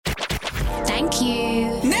Thank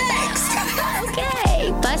you. Next!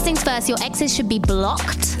 Okay. First things first, your exes should be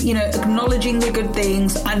blocked. You know, acknowledging the good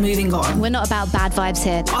things and moving on. We're not about bad vibes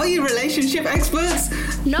here. Are you relationship experts?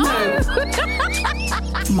 No.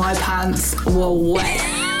 My pants were wet.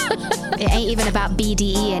 It ain't even about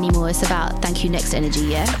BDE anymore. It's about thank you next energy,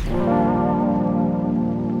 yeah?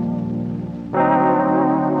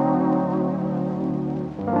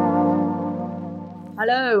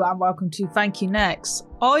 Hello and welcome to Thank You Next.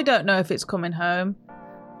 I don't know if it's coming home.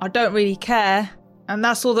 I don't really care. And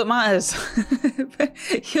that's all that matters.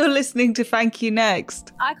 You're listening to Thank You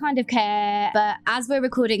Next. I kind of care, but as we're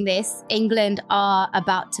recording this, England are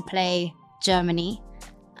about to play Germany,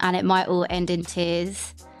 and it might all end in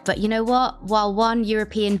tears. But you know what? While one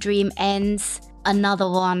European dream ends, another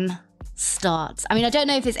one starts. I mean, I don't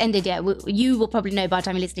know if it's ended yet. You will probably know by the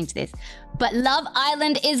time you're listening to this. But Love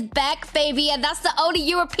Island is back, baby, and that's the only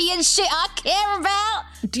European shit I care about.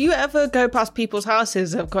 Do you ever go past people's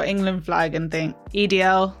houses that have got England flag and think,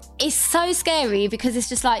 EDL? It's so scary because it's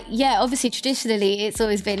just like, yeah, obviously traditionally it's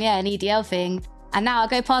always been, an EDL thing. And now I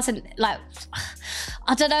go past and like,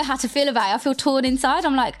 I don't know how to feel about it. I feel torn inside.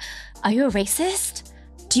 I'm like, are you a racist?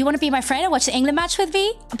 Do you want to be my friend and watch the England match with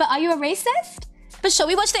me? But are you a racist? But shall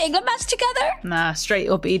we watch the England match together? Nah, straight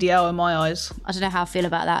up EDL in my eyes. I don't know how I feel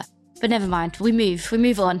about that. But never mind, we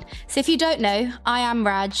move on. So if you don't know, I am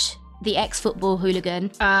Raj, the ex-football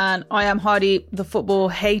hooligan. And I am Hardy, the football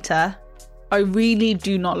hater. I really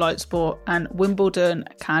do not like sport, and Wimbledon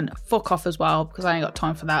can fuck off as well because I ain't got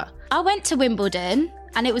time for that. I went to Wimbledon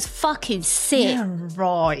and it was fucking sick. Yeah,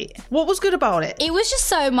 right. What was good about it? It was just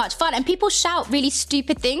so much fun, and people shout really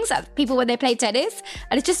stupid things at people when they play tennis,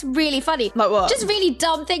 and it's just really funny. Like what? Just really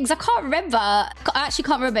dumb things. I can't remember. I actually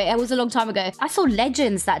can't remember. It was a long time ago. I saw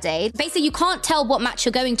legends that day. Basically, you can't tell what match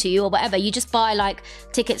you're going to or whatever. You just buy like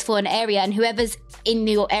tickets for an area, and whoever's in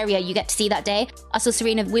your area you get to see that day. I saw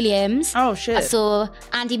Serena Williams. Oh shit. I saw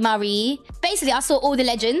Andy Murray. Basically, I saw all the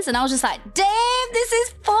legends, and I was just like, damn, this is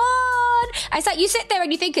fun. And it's like you sit there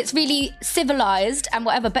and you think it's really civilized and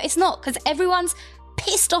whatever, but it's not, because everyone's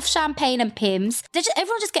pissed off champagne and Pimm's.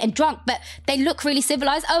 Everyone's just getting drunk, but they look really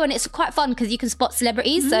civilized. Oh, and it's quite fun because you can spot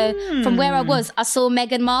celebrities. So from where I was, I saw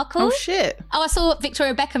Meghan Markle. Oh shit. Oh, I saw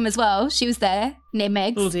Victoria Beckham as well. She was there near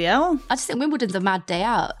Meg's. Bloody hell. I just think Wimbledon's a mad day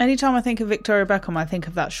out. Anytime I think of Victoria Beckham, I think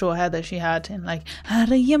of that short hair that she had in like,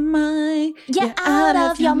 out of your mind. Yeah, out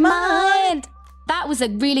of your mind. That was a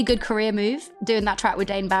really good career move, doing that track with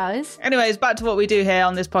Dane Bowers. Anyways, back to what we do here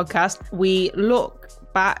on this podcast. We look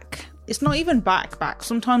back. It's not even back.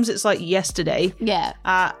 Sometimes it's like yesterday. Yeah.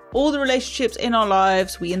 At all the relationships in our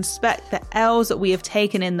lives. We inspect the L's that we have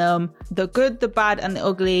taken in them, the good, the bad, and the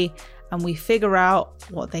ugly, and we figure out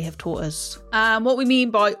what they have taught us. And what we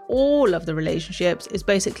mean by all of the relationships is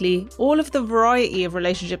basically all of the variety of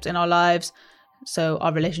relationships in our lives. So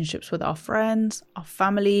our relationships with our friends, our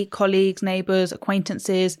family, colleagues, neighbours,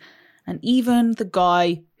 acquaintances, and even the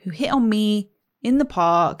guy who hit on me in the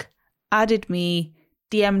park, added me,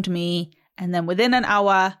 DM'd me, and then within an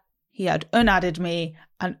hour, he had unadded me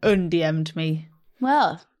and undM'd me.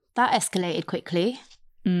 Well, that escalated quickly.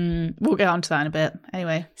 We'll get on to that in a bit.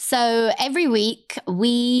 Anyway. So every week,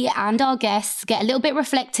 we and our guests get a little bit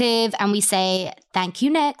reflective and we say, thank you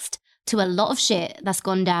next, to a lot of shit that's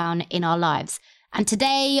gone down in our lives. And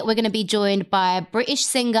today we're going to be joined by British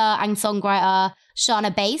singer and songwriter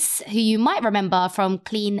Shana Bass, who you might remember from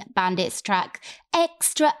Clean Bandit's track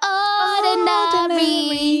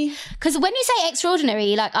Extraordinary. Because when you say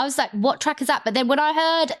extraordinary, like I was like, what track is that? But then when I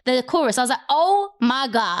heard the chorus, I was like, oh my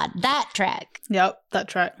God, that track. Yep, that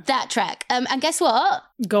track. And guess what?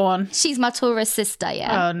 Go on. She's my Taurus sister,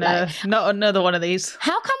 yeah. Oh no, not another one of these.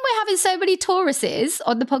 How come we're having so many Tauruses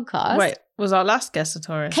on the podcast? Wait, was our last guest a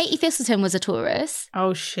Taurus? Katie Thistleton was a Taurus.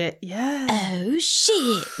 Oh shit, yeah. Oh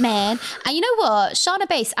shit, man. And you know what? Shana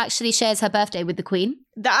Bass actually shares her birthday with the Queen.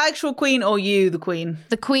 The actual Queen or you, the Queen?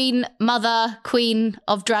 The Queen, Mother, Queen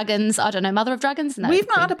of Dragons. I don't know, Mother of Dragons? No. We've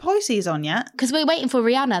not had a Pisces on yet. Because we're waiting for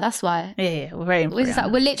Rihanna, that's why. Yeah, we're waiting for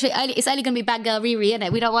Rihanna. We're literally, it's only going to be bad girl Riri,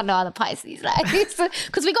 innit? We don't want no other Pisces.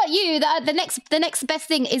 Because we got you, the next best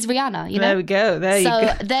thing is Rihanna, you know? There we go, there you go.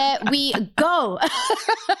 So there we go.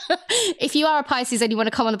 If you are a Pisces and you want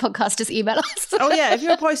to come on the podcast, just email us. Oh yeah, if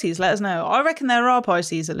you're a Pisces, let us know. I reckon there are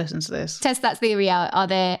Pisces that listen to this. Test that theory out. Are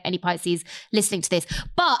there any Pisces listening to this?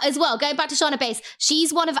 But as well, going back to Shana Bass,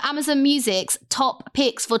 she's one of Amazon Music's top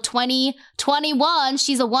picks for 2021.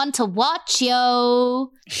 She's a one to watch, yo.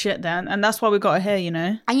 Shit, Dan. And that's why we got her here, you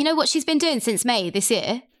know. And you know what she's been doing since May this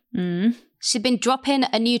year? She's been dropping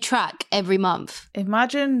a new track every month.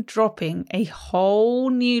 Imagine dropping a whole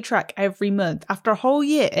new track every month. After a whole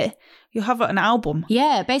year, you have an album.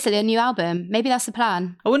 Yeah, basically a new album. Maybe that's the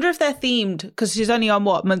plan. I wonder if they're themed, because she's only on,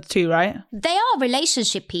 month 2, right? They are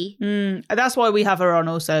relationship-y. That's why we have her on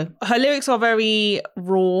also. Her lyrics are very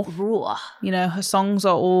raw. Raw. You know, her songs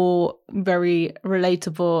are all very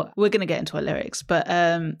relatable. We're going to get into her lyrics, but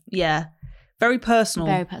yeah, very personal.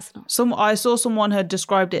 Very personal. I saw someone had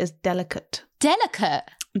described it as delicate. Delicate?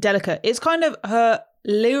 Delicate. It's kind of, her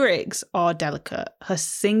lyrics are delicate. Her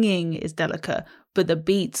singing is delicate, but the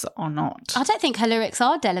beats are not. I don't think her lyrics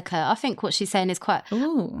are delicate. I think what she's saying is quite...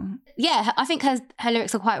 Ooh. Yeah, I think her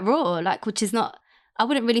lyrics are quite raw, like, which is not... I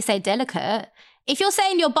wouldn't really say delicate. If you're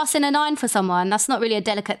saying you're busting a 9 for someone, that's not really a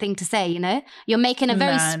delicate thing to say, you know? You're making a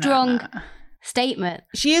very strong statement.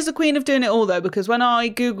 She is the queen of doing it all, though, because when I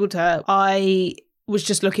Googled her, I was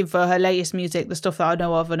just looking for her latest music, the stuff that I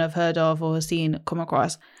know of and have heard of or seen come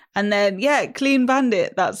across. And then, yeah, Clean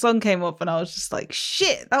Bandit, that song came up and I was just like,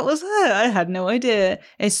 shit, that was her. I had no idea.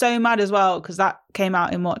 It's so mad as well because that came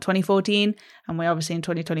out in 2014 and we're obviously in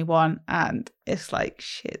 2021 and it's like,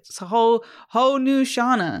 shit, it's a whole new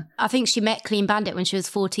Shana. I think she met Clean Bandit when she was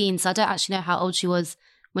 14, so I don't actually know how old she was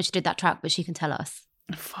when she did that track, but she can tell us.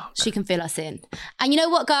 Fuck. She can fill us in. And you know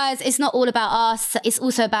what, guys? It's not all about us. It's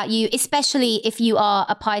also about you, especially if you are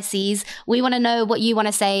a Pisces. We want to know what you want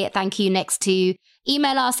to say thank you next to.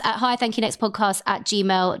 Email us at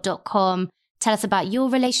hithankyounextpodcast@gmail.com. Tell us about your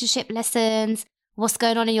relationship lessons. What's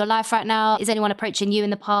going on in your life right now? Is anyone approaching you in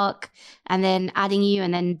the park and then adding you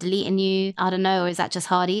and then deleting you? I don't know. Or is that just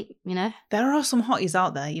hardy, you know? There are some hotties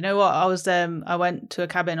out there. You know what? I went to a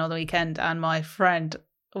cabin on the weekend and my friend...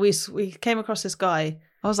 We came across this guy.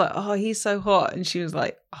 I was like, oh, he's so hot. And she was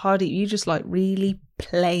like, Hardy, you just like really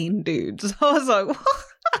plain dudes. I was like, what?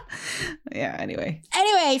 Yeah, anyway,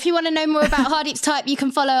 if you want to know more about Hardeep's type, you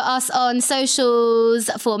can follow us on socials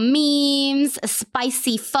for memes,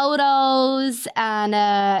 spicy photos,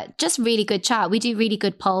 and just really good chat. We do really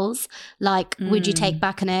good polls, like, would you take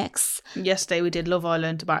back an ex? Yesterday we did Love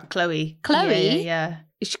Island about Chloe. Chloe? Yeah.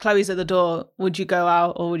 Chloe's at the door. Would you go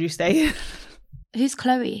out or would you stay? Who's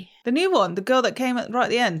Chloe? The new one, the girl that came right at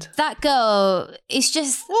the end. That girl is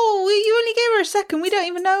just... Oh, you only gave her a second. We don't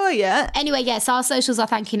even know her yet. Anyway, yes, our socials are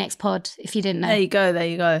Thank You Next Pod, if you didn't know. There you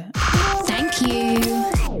go. Thank you.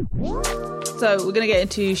 So we're going to get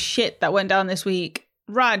into shit that went down this week.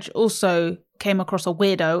 Raj also came across a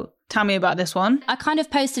weirdo. Tell me about this one. I kind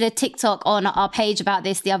of posted a TikTok on our page about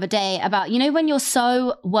this the other day about, you know, when you're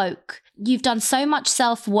so woke, you've done so much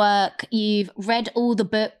self-work, you've read all the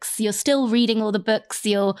books, you're still reading all the books,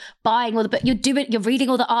 you're buying all the books, you're reading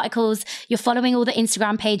all the articles, you're following all the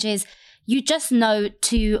Instagram pages, you just know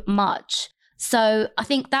too much. So I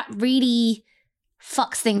think that really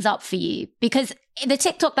fucks things up for you because the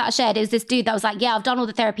TikTok that I shared is this dude that was like, yeah, I've done all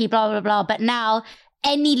the therapy, blah, blah, blah, but now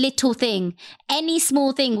any little thing, any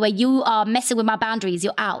small thing where you are messing with my boundaries,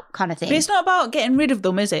 you're out kind of thing. But it's not about getting rid of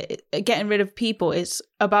them, is it? Getting rid of people. It's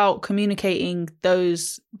about communicating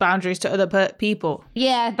those boundaries to other people.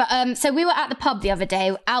 Yeah, but so we were at the pub the other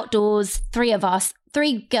day, outdoors, 3 of us,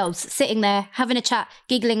 3 girls sitting there having a chat,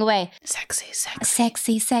 giggling away. Sexy.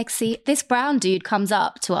 This brown dude comes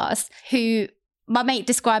up to us who my mate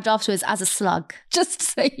described afterwards as a slug, just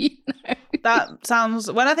so you know. That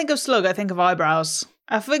sounds... When I think of slug, I think of eyebrows.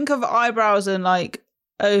 I think of eyebrows and like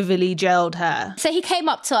overly gelled hair. So he came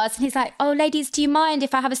up to us and he's like, oh, ladies, do you mind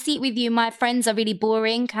if I have a seat with you? My friends are really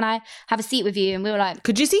boring. Can I have a seat with you? And we were like...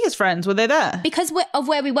 Could you see his friends? Were they there? Because of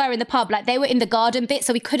where we were in the pub, like they were in the garden bit,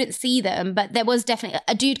 so we couldn't see them. But there was definitely...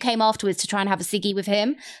 A dude came afterwards to try and have a ciggy with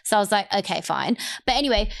him. So I was like, okay, fine. But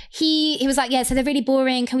anyway, he was like, yeah, so they're really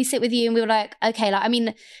boring. Can we sit with you? And we were like, okay, like, I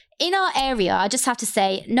mean... In our area, I just have to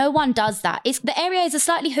say, no one does that. The area is a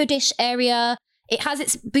slightly hoodish area. It has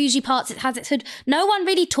its bougie parts. It has its hood. No one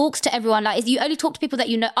really talks to everyone. Like, you only talk to people that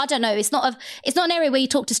you know. I don't know. It's not an area where you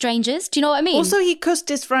talk to strangers. Do you know what I mean? Also, he cussed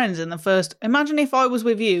his friends in the first. Imagine if I was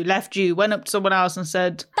with you, left you, went up to someone else and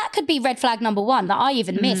said... That could be red flag number 1 that I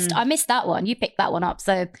even missed. I missed that one. You picked that one up.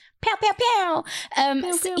 So, pew, pew, pew.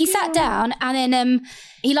 He sat down and then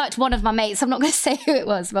he liked one of my mates. I'm not going to say who it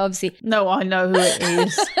was, but obviously... No, I know who it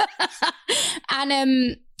is.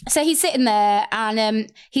 And So he's sitting there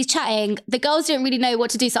and he's chatting. The girls didn't really know what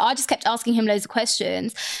to do. So I just kept asking him loads of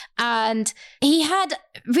questions. And he had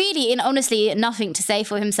really and honestly nothing to say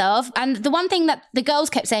for himself. And the one thing that the girls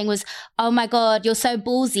kept saying was, oh my God, you're so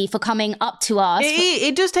ballsy for coming up to us.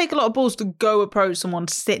 It does take a lot of balls to go approach someone,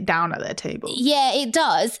 sit down at their table. Yeah, it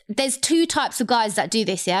does. There's two types of guys that do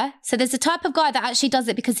this, yeah? So there's the type of guy that actually does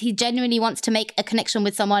it because he genuinely wants to make a connection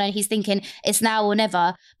with someone and he's thinking it's now or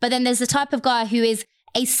never. But then there's the type of guy who is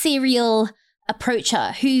a serial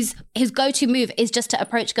approacher whose go-to move is just to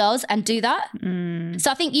approach girls and do that.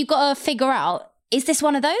 So I think you've got to figure out, is this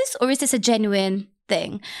one of those or is this a genuine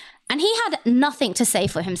thing? And he had nothing to say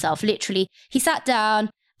for himself, literally. He sat down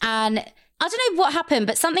and I don't know what happened,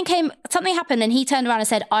 but something happened and he turned around and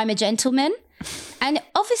said, I'm a gentleman. And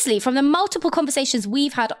obviously, from the multiple conversations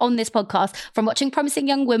we've had on this podcast, from watching Promising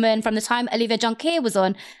Young Women, from the time Olivia Jonquier was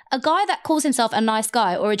on, a guy that calls himself a nice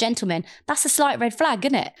guy or a gentleman, that's a slight red flag,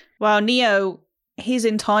 isn't it? Well, Neo, his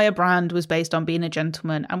entire brand was based on being a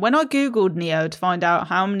gentleman. And when I Googled Neo to find out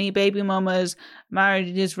how many baby mamas,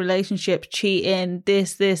 marriages, relationships, cheating,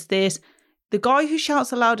 this, the guy who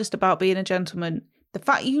shouts the loudest about being a gentleman, the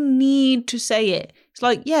fact you need to say it, it's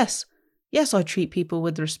like, yes, I treat people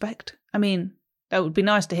with respect. I mean, that would be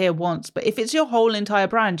nice to hear once, but if it's your whole entire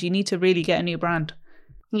brand, you need to really get a new brand.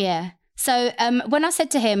 Yeah. So when I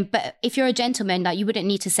said to him, but if you're a gentleman, like you wouldn't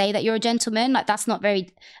need to say that you're a gentleman, like that's not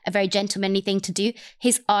a very gentlemanly thing to do.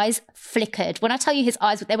 His eyes flickered. When I tell you his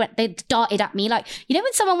eyes, they darted at me. Like, you know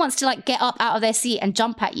when someone wants to like get up out of their seat and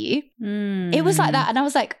jump at you? It was like that. And I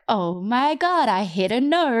was like, oh my God, I hit a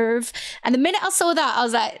nerve. And the minute I saw that, I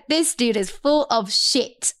was like, this dude is full of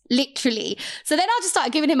shit, literally. So then I just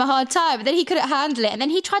started giving him a hard time, but then he couldn't handle it. And then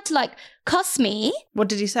he tried to like cuss me. What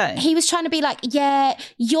did he say? He was trying to be like, yeah,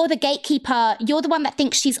 you're the gatekeeper. You're the one that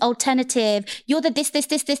thinks she's alternative. You're the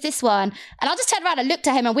this one. And I just turned around and looked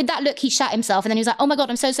at him. And with that look, he shat himself. And then he was like, oh my God,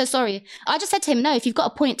 I'm so sorry. I just said to him, no, if you've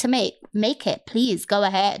got a point to make it. Please go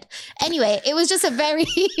ahead. Anyway, it was just a very...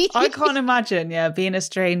 I can't imagine, being a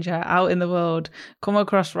stranger out in the world, come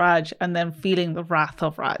across Raj and then feeling the wrath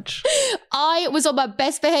of Raj. I was on my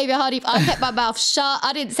best behaviour, Hanif. I kept my mouth shut.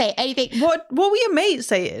 I didn't say anything. What were your mates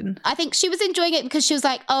saying? I think she was enjoying it because she was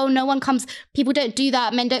like, oh, no one comes, people don't do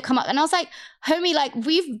that, men don't come up. And I was like, homie, like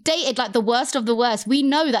we've dated like the worst of the worst. We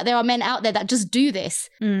know that there are men out there that just do this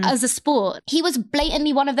as a sport. He was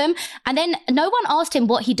blatantly one of them. And then no one asked him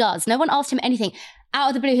what he does. No one asked him anything. Out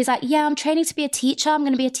of the blue, he's like, yeah, I'm training to be a teacher. I'm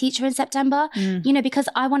going to be a teacher in September, because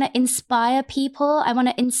I want to inspire people. I want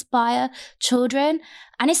to inspire children.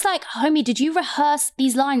 And it's like, homie, did you rehearse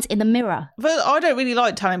these lines in the mirror? But I don't really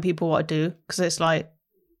like telling people what I do because it's like,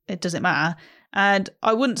 it doesn't matter. And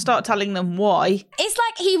I wouldn't start telling them why. It's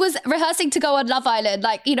like he was rehearsing to go on Love Island.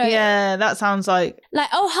 Like, Yeah, that sounds like... Like,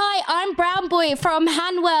 oh, hi, I'm Brown Boy from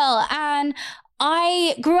Hanwell. And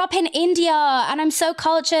I grew up in India and I'm so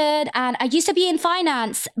cultured and I used to be in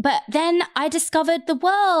finance, but then I discovered the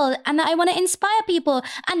world and that I want to inspire people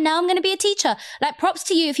and now I'm going to be a teacher. Like, props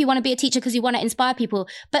to you if you want to be a teacher because you want to inspire people.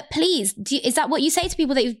 But please, is that what you say to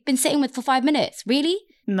people that you've been sitting with for 5 minutes? Really?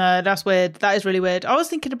 No, that's weird. That is really weird. I was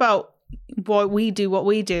thinking about why we do what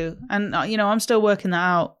we do. And, I'm still working that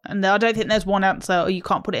out. And I don't think there's one answer or you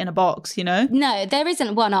can't put it in a box, No, there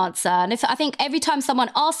isn't one answer. And I think every time someone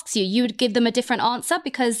asks you, you would give them a different answer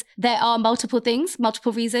because there are multiple things,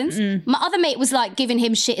 multiple reasons. My other mate was like giving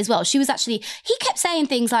him shit as well. He kept saying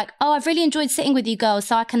things like, oh, I've really enjoyed sitting with you girls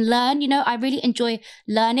so I can learn, I really enjoy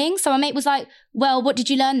learning. So my mate was like, well, what did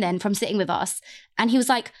you learn then from sitting with us? And he was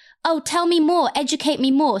like, oh, tell me more, educate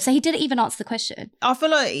me more. So he didn't even answer the question. I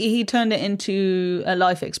feel like he turned it into a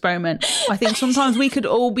life experiment. I think sometimes we could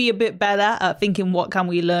all be a bit better at thinking, what can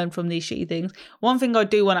we learn from these shitty things? One thing I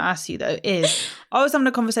do want to ask you, though, is I was having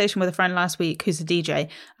a conversation with a friend last week who's a DJ,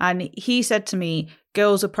 and he said to me,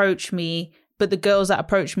 girls approach me, but the girls that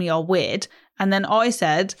approach me are weird. And then I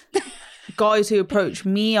said... guys who approach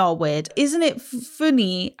me are weird. Isn't it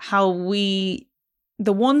funny how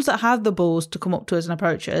the ones that have the balls to come up to us and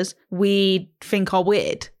approach us, we think are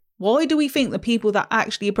weird? Why do we think the people that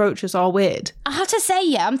actually approach us are weird? I have to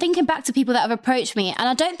say, I'm thinking back to people that have approached me and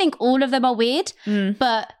I don't think all of them are weird,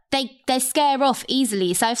 but they scare off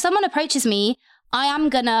easily. So if someone approaches me, I am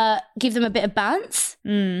going to give them a bit of bounce.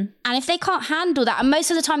 And if they can't handle that, and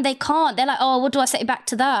most of the time they can't, they're like, oh, what do I say back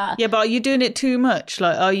to that? Yeah, but are you doing it too much?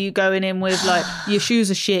 Like, are you going in with like, your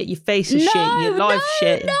shoes are shit, your face is shit, your life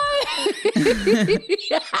shit? No.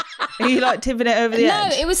 Are you like tipping it over the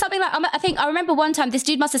edge? No, it was something like, I remember one time this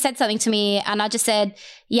dude must have said something to me and I just said,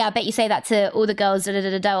 yeah, I bet you say that to all the girls,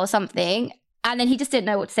 or something. And then he just didn't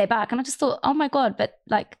know what to say back. And I just thought, oh my God, but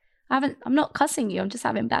like, I'm not cussing you. I'm just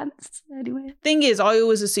having bands anyway. Thing is, I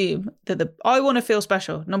always assume that I want to feel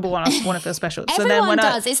special. Number one, I want to feel special. Everyone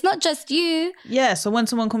does. It's not just you. Yeah. So when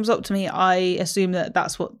someone comes up to me, I assume that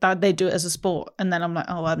they do it as a sport, and then I'm like,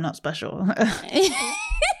 oh, I'm not special.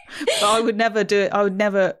 But I would never do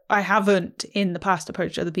it. I haven't in the past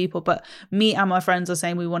approached other people, but me and my friends are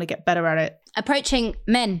saying we want to get better at it. Approaching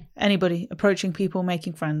men. Anybody. Approaching people,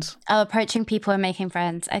 making friends. Oh, approaching people and making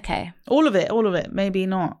friends. Okay. All of it. Maybe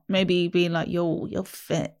not. Maybe being like, yo, you're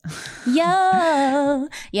fit. Yo.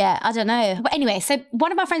 Yeah, I don't know. But anyway, so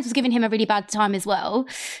one of my friends was giving him a really bad time as well.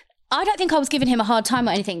 I don't think I was giving him a hard time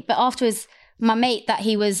or anything, but afterwards, my mate that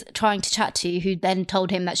he was trying to chat to, who then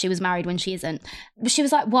told him that she was married when she isn't, she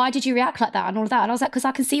was like, why did you react like that and all of that? And I was like, because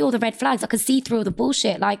I can see all the red flags. I can see through all the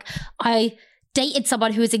bullshit. Like, I dated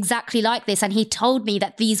someone who was exactly like this, and he told me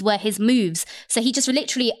that these were his moves. So he just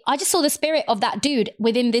literally, I just saw the spirit of that dude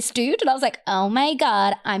within this dude, and I was like, oh my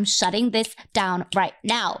God, I'm shutting this down right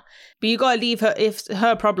now. But you gotta leave her, it's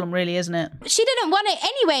her problem really, isn't it? She didn't want it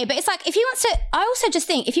anyway, but it's like, if he wants to, I also just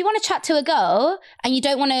think, if you want to chat to a girl and you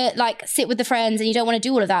don't want to like sit with the friends and you don't want to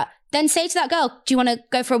do all of that, then say to that girl, do you want to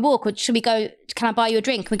go for a walk, or should we go, can I buy you a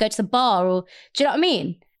drink? Can we go to the bar? Or do you know what I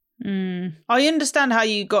mean? I understand how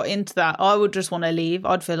you got into that. I would just want to leave.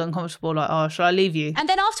 I'd feel uncomfortable, like, oh, shall I leave you? And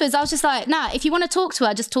then afterwards, I was just like, nah, if you want to talk to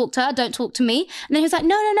her, just talk to her. Don't talk to me. And then he was like,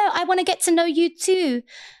 no, I want to get to know you too.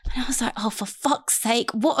 And I was like, oh, for fuck's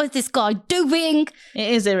sake, what is this guy doing?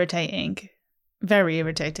 It is irritating. Very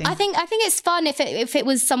irritating. I think it's fun if it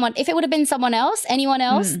was someone, if it would have been someone else, anyone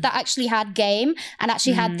else that actually had game and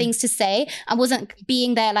actually had things to say and wasn't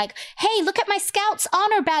being there like, hey, look at my Scouts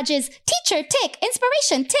honor badges, teacher, tick,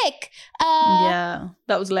 inspiration, tick. Yeah,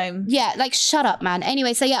 that was lame. Yeah, like shut up, man.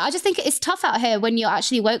 Anyway, so yeah, I just think it's tough out here when you're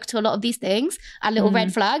actually woke to a lot of these things and little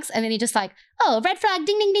red flags, and then you're just like, oh, red flag,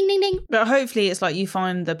 ding, ding, ding, ding, ding. But hopefully it's like you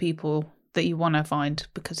find the people that you want to find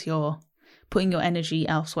because you're putting your energy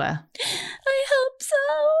elsewhere.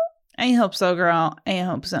 I hope so, girl. I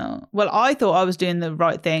hope so. Well, I thought I was doing the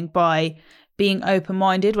right thing by being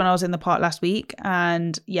open-minded when I was in the park last week.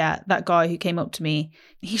 And yeah, that guy who came up to me,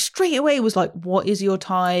 he straight away was like, what is your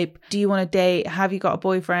type? Do you want to date? Have you got a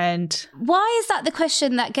boyfriend? Why is that the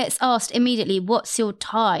question that gets asked immediately? What's your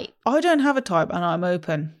type? I don't have a type, and I'm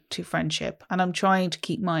open to friendship. And I'm trying to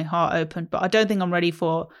keep my heart open. But I don't think I'm ready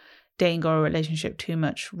for dating or a relationship too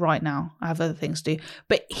much right now. I have other things to do.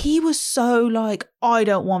 But he was so like, I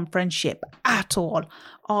don't want friendship at all.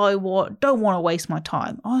 Don't want to waste my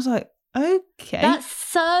time. I was like, okay. That's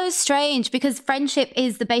so strange because friendship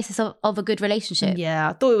is the basis of a good relationship. Yeah,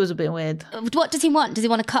 I thought it was a bit weird. What does he want? Does he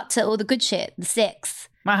want to cut to all the good shit, the sex?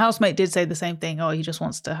 My housemate did say the same thing. Oh, he just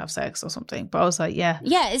wants to have sex or something. But I was like, yeah.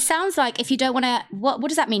 Yeah, it sounds like if you don't want to, what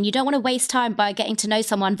does that mean? You don't want to waste time by getting to know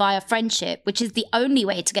someone via friendship, which is the only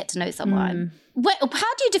way to get to know someone. How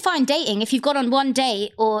do you define dating? If you've gone on one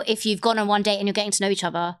date or if you've gone on one date and you're getting to know each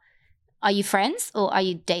other, are you friends or are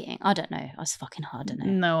you dating? I don't know. I was fucking hard to know.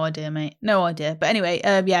 No idea, mate. No idea. But anyway,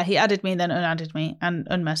 yeah, he added me, then unadded me and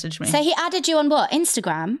unmessaged me. So he added you on what?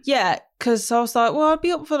 Instagram? Yeah, because I was like, well, I'd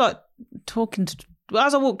be up for like talking to...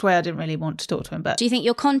 As I walked away, I didn't really want to talk to him. But do you think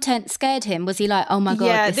your content scared him? Was he like, oh my God,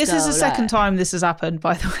 yeah, this is the second time this has happened,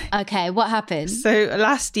 by the way. Okay, what happened? So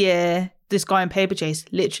last year, this guy in Paperchase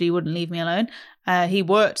literally wouldn't leave me alone. He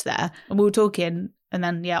worked there and we were talking, and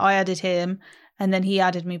then, yeah, I added him and then he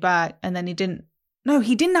added me back, and then he didn't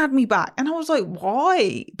add me back. And I was like,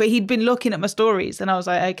 why? But he'd been looking at my stories and I was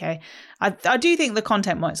like, okay, I do think the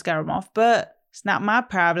content might scare him off, but it's not my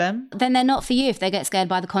problem. Then they're not for you if they get scared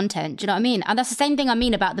by the content. Do you know what I mean? And that's the same thing I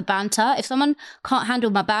mean about the banter. If someone can't handle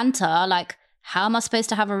my banter, like, how am I supposed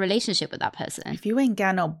to have a relationship with that person? If you ain't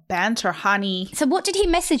got no banter, honey. So what did he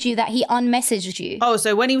message you that he unmessaged you? Oh,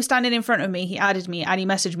 so when he was standing in front of me, he added me and he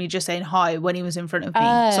messaged me just saying hi when he was in front of me.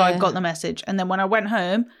 Oh. So I got the message. And then when I went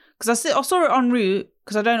home, because I saw it en route,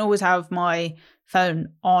 because I don't always have my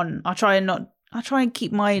phone on. I try and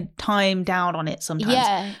keep my time down on it sometimes.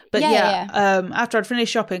 Yeah. But after I'd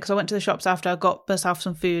finished shopping, because I went to the shops after I got myself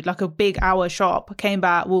some food, like a big hour shop, I came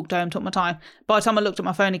back, walked home, took my time. By the time I looked at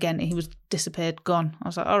my phone again, he was disappeared, gone. I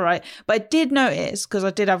was like, all right. But I did notice, because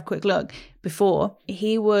I did have a quick look before,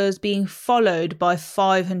 he was being followed by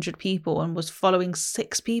 500 people and was following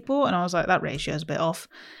 6 people. And I was like, that ratio is a bit off.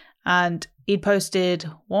 And he'd posted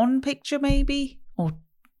 1 picture maybe, or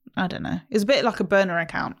I don't know. It's a bit like a burner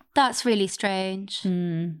account. That's really strange.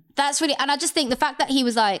 That's really, and I just think the fact that he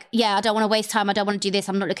was like, yeah, I don't want to waste time. I don't want to do this.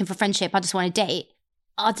 I'm not looking for friendship. I just want to date.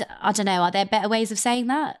 I don't know. Are there better ways of saying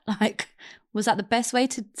that? Like, was that the best way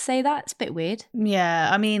to say that? It's a bit weird. Yeah.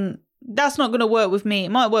 I mean, that's not going to work with me.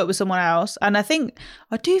 It might work with someone else. And I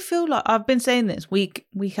do feel like I've been saying this week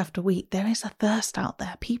after week. There is a thirst out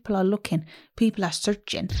there. People are looking. People are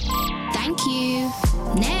searching. Thank you.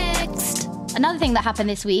 Next. Another thing that happened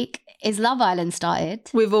this week is Love Island started.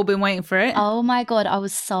 We've all been waiting for it. Oh my God, I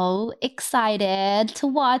was so excited to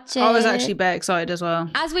watch it. I was actually very excited as well.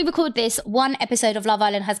 As we record this, one episode of Love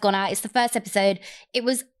Island has gone out. It's the first episode. It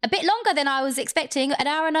was a bit longer than I was expecting, an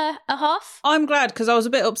hour and a half. I'm glad because I was a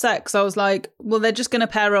bit upset because I was like, well, they're just going to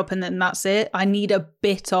pair up and then that's it. I need a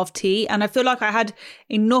bit of tea. And I feel like I had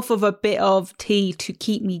enough of a bit of tea to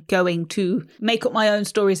keep me going, to make up my own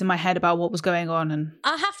stories in my head about what was going on. And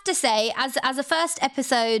I have to say, as a first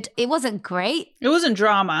episode, it wasn't great. It wasn't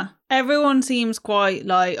drama. Everyone seems quite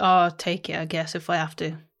like, oh, take it, I guess, if I have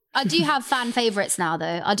to. I do have fan favourites now,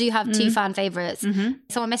 though. I do have two fan favourites. Mm-hmm.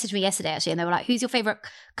 Someone messaged me yesterday, actually, and they were like, who's your favourite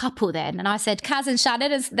couple then? And I said, Kaz and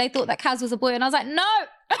Shannon, and they thought that Kaz was a boy. And I was like, no!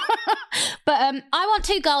 But I want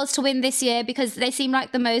two girls to win this year because they seem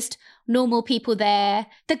like the most normal people there.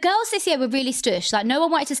 The girls this year were really stush. Like, no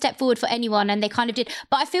one wanted to step forward for anyone, and they kind of did.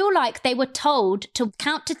 But I feel like they were told to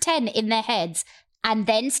count to 10 in their heads and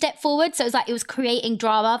then step forward. So it was like it was creating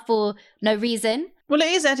drama for no reason. Well,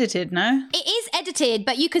 it is edited, no? It is edited,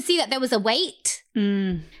 but you could see that there was a wait.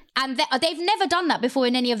 And they've never done that before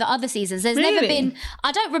in any of the other seasons. There's never been,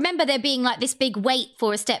 I don't remember there being like this big wait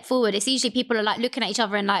for a step forward. It's usually people are like looking at each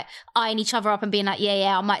other and like eyeing each other up and being like,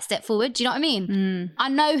 yeah, I might step forward. Do you know what I mean? I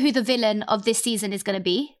know who the villain of this season is going to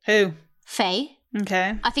be. Who? Faye.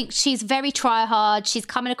 Okay. I think she's very try-hard. She's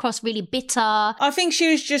coming across really bitter. I think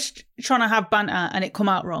she was just trying to have banter and it come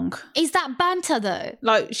out wrong. Is that banter though?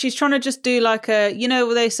 Like, she's trying to just do like a, you know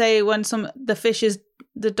what they say when the fish is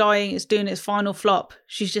dying, it's doing its final flop.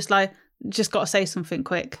 She's just like, just got to say something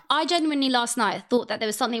quick. I genuinely last night thought that there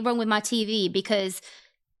was something wrong with my TV because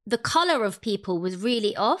the colour of people was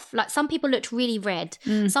really off. Like, some people looked really red.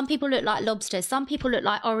 Some people looked like lobsters. Some people looked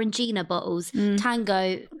like Orangina bottles.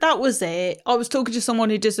 Tango. That was it. I was talking to someone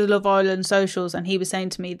who does the Love Island socials and he was saying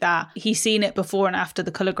to me that he's seen it before and after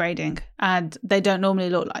the colour grading and they don't normally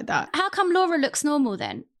look like that. How come Laura looks normal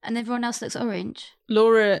then and everyone else looks orange?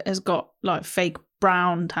 Laura has got like fake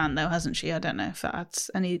brown tan though, hasn't she? I don't know if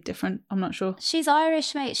that's any different. I'm not sure. She's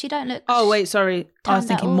Irish, mate. She don't look... Oh, wait, sorry. I was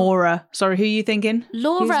thinking Maura. Sorry, who are you thinking?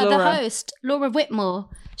 Laura, the host. Laura Whitmore.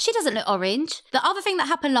 She doesn't look orange. The other thing that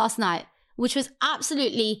happened last night, which was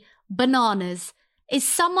absolutely bananas, is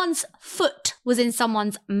someone's foot was in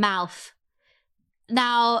someone's mouth.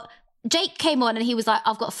 Now, Jake came on and he was like,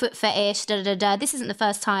 I've got a foot fetish, da-da-da-da. This isn't the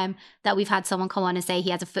first time that we've had someone come on and say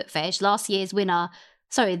he has a foot fetish. Last year's winner...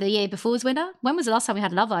 Sorry, the year before's winner? When was the last time we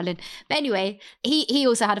had Love Island? But anyway, he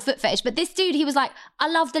also had a foot fetish. But this dude, he was like, I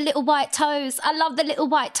love the little white toes. I love the little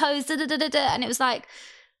white toes. Da, da, da, da, da. And it was like,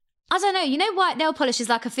 I don't know. You know, white nail polish is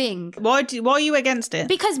like a thing. Why are you against it?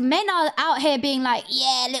 Because men are out here being like,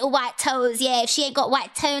 yeah, little white toes. Yeah, if she ain't got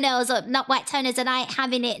white toenails or not white toenails, then I ain't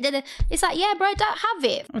having it. It's like, yeah, bro, don't have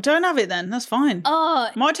it. Well, don't have it then. That's fine.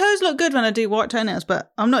 Oh, my toes look good when I do white toenails,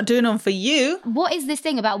 but I'm not doing them for you. What is this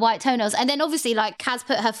thing about white toenails? And then obviously, like, Kaz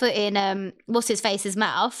put her foot in what's his face's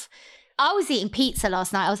mouth. I was eating pizza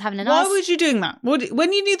last night. I was having a nice... Why was you doing that?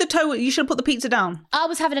 When you knew the toe, you should have put the pizza down. I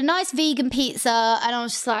was having a nice vegan pizza and I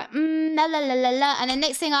was just like, la, la, la, la, la. And then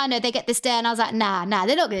next thing I know, they get this day and I was like, nah,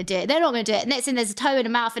 they're not going to do it. They're not going to do it. Next thing, there's a toe in the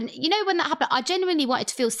mouth. And you know, when that happened, I genuinely wanted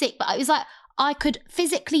to feel sick, but it was like, I could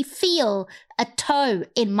physically feel a toe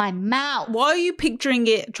in my mouth. Why are you picturing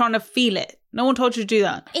it, trying to feel it? No one told you to do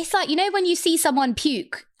that. It's like, you know, when you see someone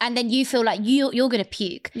puke and then you feel like you're going to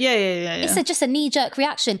puke. Yeah. It's just a knee-jerk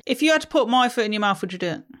reaction. If you had to put my foot in your mouth, would you do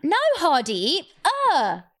it? No, Hardy.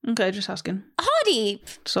 Okay, just asking. Hardy.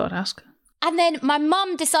 Just thought I'd ask. And then my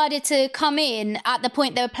mum decided to come in at the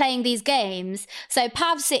point they were playing these games. So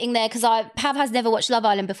Pav's sitting there because Pav has never watched Love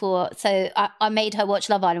Island before. So I made her watch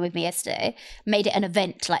Love Island with me yesterday. Made it an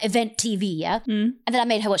event, like event TV, yeah? And then I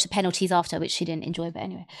made her watch the penalties after, which she didn't enjoy, but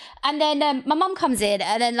anyway. And then my mum comes in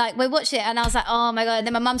and then like we watched it and I was like, oh my God. And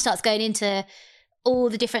then my mum starts going into all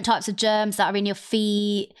the different types of germs that are in your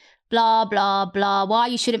feet. Blah, blah, blah, why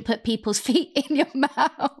you shouldn't put people's feet in your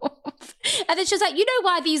mouth. And then she was like, you know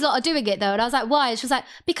why these lot are doing it though? And I was like, why? And she was like,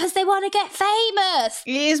 because they want to get famous.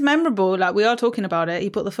 It is memorable. Like, we are talking about it. He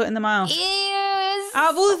put the foot in the mouth. Yes.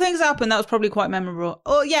 Out of all the things that happened, that was probably quite memorable.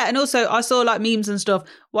 Oh, yeah. And also, I saw like memes and stuff.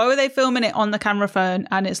 Why were they filming it on the camera phone?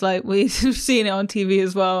 And it's like, we've seen it on TV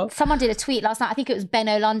as well. Someone did a tweet last night. I think it was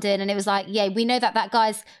Benno London. And it was like, yeah, we know that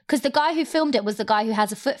guy's... Because the guy who filmed it was the guy who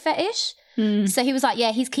has a foot fetish. So he was like,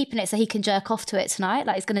 yeah, he's keeping it so he can jerk off to it tonight.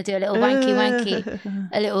 Like, he's going to do a little wanky,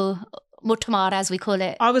 a little mutamar, as we call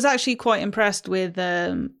it. I was actually quite impressed with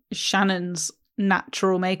Shannon's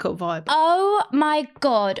natural makeup vibe. Oh my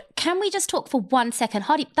God. Can we just talk for 1 second?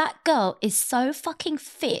 Hardy, that girl is so fucking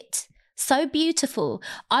fit. So beautiful.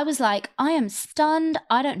 I was like, I am stunned.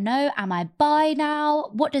 I don't know. Am I bi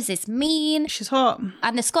now? What does this mean? She's hot.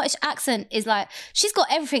 And the Scottish accent is like, she's got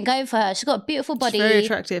everything going for her. She's got a beautiful body. She's very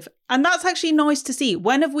attractive. And that's actually nice to see.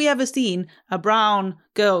 When have we ever seen a brown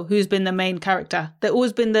girl who's been the main character? They've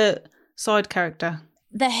always been the side character.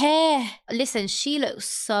 The hair. Listen, she looks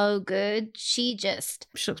so good. She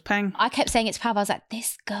looks pang. I kept saying it's Pav. I was like,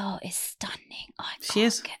 this girl is stunning. I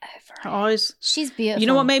can't get over her eyes. She's beautiful. You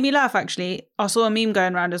know what made me laugh, actually? I saw a meme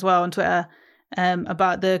going around as well on Twitter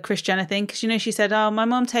about the Kris Jenner thing. Because, she said,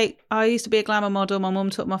 oh, I used to be a glamour model. My mum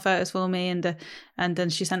took my photos for me and then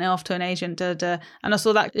she sent it off to an agent. And I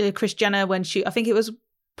saw that Kris Jenner when I think it was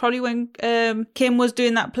probably when Kim was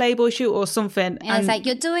doing that Playboy shoot or something. And it's like,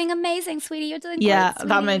 you're doing amazing, sweetie. You're doing great, sweetie.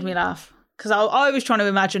 That made me laugh. Because I was trying to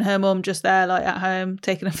imagine her mum just there, like at home,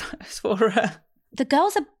 taking a photos for her. The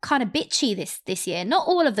girls are kind of bitchy this year. Not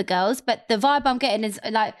all of the girls, but the vibe I'm getting is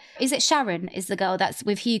like, is it Sharon is the girl that's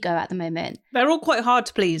with Hugo at the moment? They're all quite hard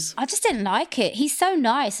to please. I just didn't like it. He's so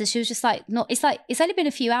nice. And she was just like, it's only been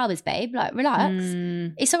a few hours, babe. Like, relax.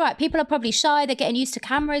 It's all right. People are probably shy. They're getting used to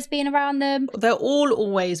cameras being around them. They're all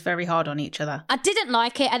always very hard on each other. I didn't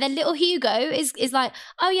like it. And then little Hugo is like,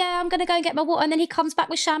 oh yeah, I'm going to go and get my water. And then he comes back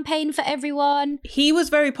with champagne for everyone. He was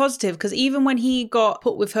very positive because even when he got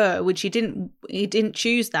put with her, which he didn't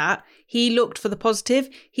choose that, he looked for the positive.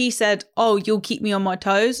 He said, oh, you'll keep me on my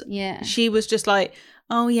toes. Yeah. She was just like,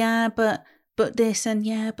 oh yeah, but this and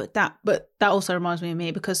yeah, but that. But that also reminds me of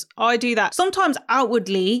me because I do that. Sometimes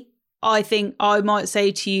outwardly, I think I might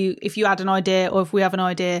say to you, if you had an idea or if we have an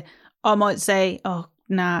idea, I might say, oh,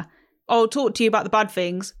 nah, I'll talk to you about the bad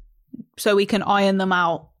things so we can iron them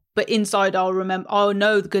out. But inside, I'll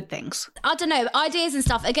know the good things. I don't know, ideas and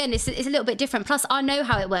stuff. Again, it's a little bit different. Plus, I know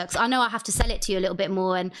how it works. I know I have to sell it to you a little bit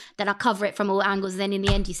more and then I cover it from all angles. And then in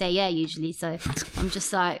the end, you say, yeah, usually. So I'm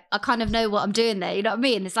just like, I kind of know what I'm doing there. You know what I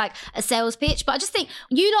mean? It's like a sales pitch. But I just think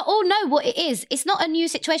you lot all know what it is. It's not a new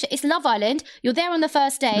situation. It's Love Island. You're there on the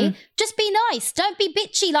first day. Just be nice. Don't be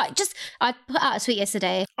bitchy. I put out a tweet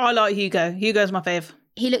yesterday. I like Hugo. Hugo's my fave.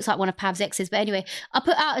 He looks like one of Pav's exes. But anyway, I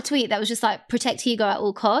put out a tweet that was just like, protect Hugo at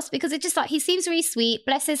all costs, because it's just like, he seems really sweet.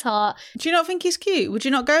 Bless his heart. Do you not think he's cute? Would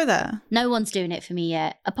you not go there? No one's doing it for me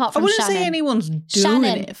yet, apart from Shannon. I wouldn't say anyone's doing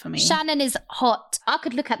it for me. Shannon is hot. I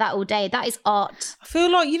could look at that all day. That is art. I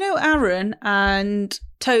feel like, Aaron and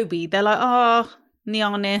Toby, they're like,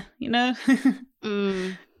 Niane,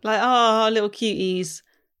 Like, little cuties.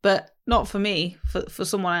 But not for me, for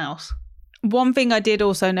someone else. One thing I did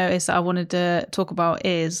also notice that I wanted to talk about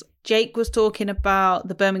is Jake was talking about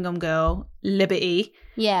the Birmingham girl, Liberty.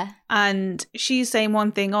 Yeah. And she's saying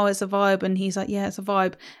one thing, it's a vibe. And he's like, yeah, it's a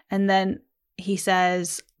vibe. And then he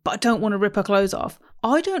says, but I don't want to rip her clothes off.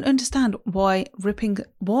 I don't understand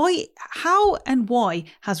how and why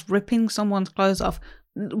has ripping someone's clothes off,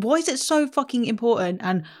 why is it so fucking important?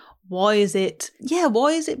 And why is it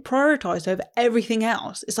prioritized over everything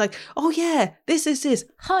else? It's like, oh yeah, this.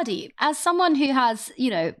 Hardy, as someone who has,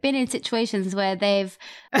 been in situations where they've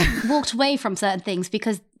walked away from certain things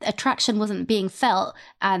because attraction wasn't being felt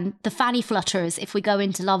and the fanny flutters, if we go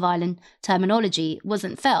into Love Island terminology,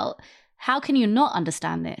 wasn't felt, how can you not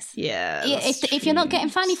understand this? Yeah. If you're not getting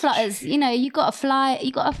fanny flutters, you got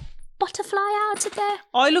to butterfly out of there.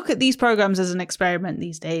 I look at these programs as an experiment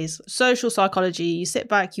these days. Social psychology, you sit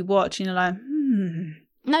back, you watch, and you're like,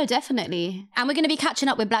 No, definitely. And we're going to be catching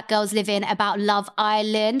up with Black Girls Living about Love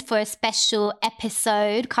Island for a special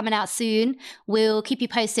episode coming out soon. We'll keep you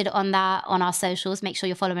posted on that on our socials. Make sure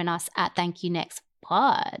you're following us at Thank You Next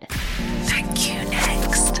Pod. Thank You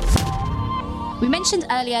Next. We mentioned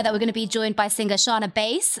earlier that we're going to be joined by singer Shana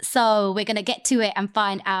Bass, so we're going to get to it and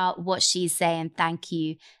find out what she's saying thank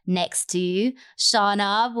you next to.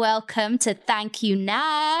 Shana, welcome to Thank You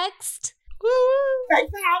Next. Woo! Thanks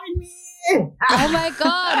for having me. Oh my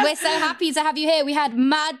God, we're so happy to have you here. We had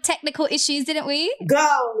mad technical issues, didn't we?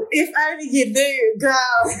 Girl, if only you knew,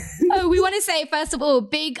 girl. Oh, we want to say, first of all,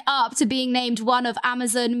 big up to being named one of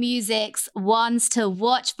Amazon Music's ones to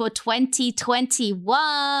watch for 2021.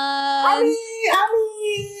 I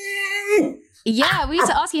mean. Yeah, we need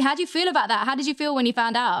to ask you, how do you feel about that? How did you feel when you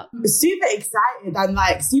found out? Super excited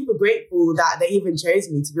and super grateful that they even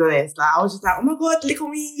chose me, to be honest. I was just like, oh my God, look at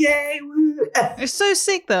me, yay, woo. It's so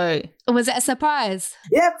sick though. Was it a surprise?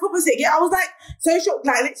 Yeah, proper sick. Yeah, I was so shocked,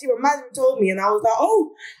 literally when Madden told me, and I was like,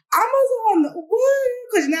 oh, Amazon, woo,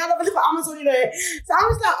 because now I never look at Amazon, So I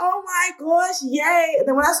was like, oh my gosh, yay. And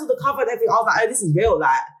then when I saw the cover and everything, I was like, oh, this is real,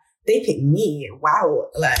 they picked me. Wow,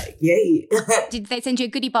 like, yay. Did they send you a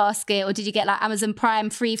goodie basket, or did you get like Amazon Prime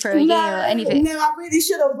free for a year or anything? No, I really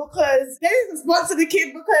should have, because they need to sponsor the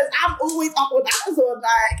kid, because I'm always up on Amazon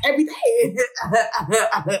like every day.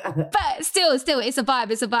 But still, it's a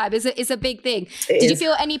vibe. It's a vibe. It's a big thing. Did you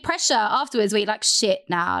feel any pressure afterwards where you're like, shit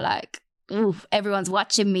now, like, ooh, everyone's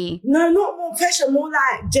watching me? No, not more pressure, more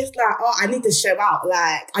like just like, oh, I need to show out.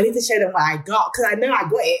 Like, I need to show them what I got, because I know I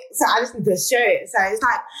got it. So I just need to show it. So it's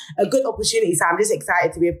like a good opportunity. So I'm just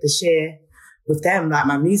excited to be able to share with them, like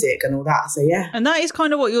my music and all that. So yeah. And that is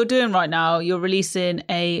kind of what you're doing right now. You're releasing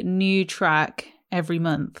a new track every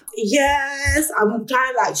month. Yes, I'm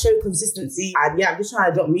trying to like show consistency. And yeah, I'm just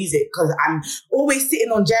trying to drop music because I'm always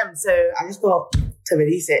sitting on gems. So I just thought to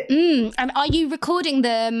release it. And are you recording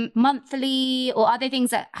them monthly, or are there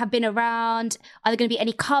things that have been around? Are there going to be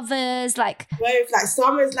any covers? Like both, like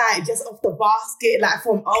some is like just off the basket, like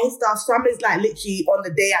from old stuff. Some is like literally on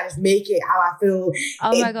the day I just make it how I feel.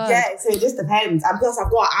 My God. Yeah, so it just depends. And plus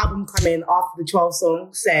I've got an album coming after the 12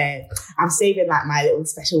 songs, so I'm saving like my little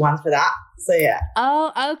special ones for that. So yeah.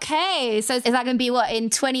 Oh, okay. So is that going to be what, in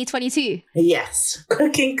 2022? Yes.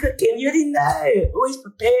 Cooking. You already know. Always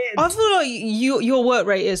prepared. I feel like your work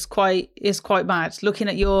rate is quite mad. Looking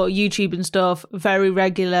at your YouTube and stuff, very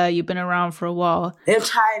regular. You've been around for a while. I'm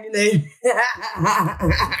trying, you know.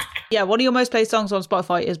 Yeah, one of your most played songs on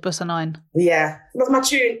Spotify is Bussa 9. Yeah. That's my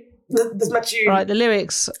tune. That's my tune. Right, the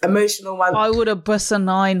lyrics. Emotional one. I would have Bussa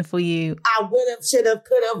 9 for you. I would have, should have,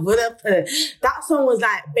 could have, would have, could have. That song was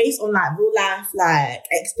like based on like real life, like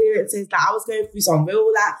experiences. Like I was going through some real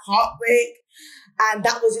like heartbreak. And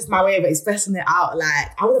that was just my way of expressing it out.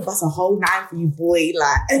 Like, I would have bust a whole 9 for you, boy.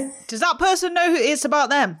 Like, does that person know who it's about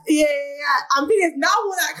them? Yeah. I'm thinking now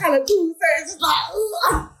all that kind of cool. So it's just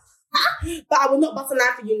like, but I would not bust a 9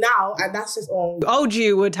 for you now. And that's just on. Old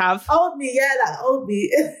you would have. Old me, yeah, like old me.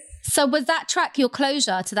 So was that track your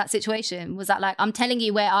closure to that situation? Was that like, I'm telling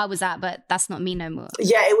you where I was at, but that's not me no more?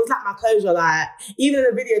 Yeah, it was like my closure. Like, even in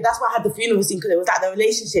the video, that's why I had the funeral scene, because it was like the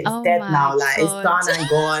relationship's dead now. Like, it's done and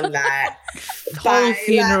gone. Like, whole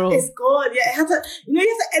funeral. Like, it's gone. Yeah, it had to, you have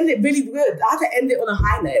to end it really good. I had to end it on a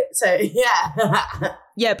high note. So, yeah.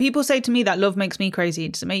 Yeah, people say to me that love makes me crazy.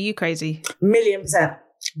 Does it make you crazy? 1,000,000%.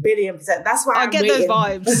 Billion%. That's why I get those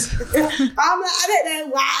vibes. I'm like, I don't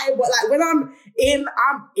know why, but like when I'm in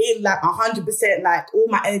like 100%, like all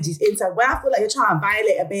my energy's in. So when I feel like you're trying to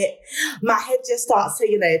violate a bit, my head just starts to,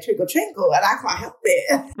 twinkle, and I can't help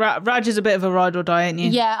it. Raj is a bit of a ride or die, ain't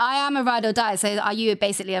you? Yeah, I am a ride or die. So are you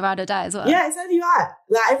basically a ride or die as well? Yeah, it's only right.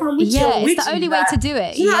 Like if I'm with you, it's the only way to do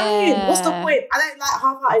it. You know what I mean? What's the point? I don't like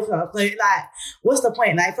half-hearted stuff. So like, what's the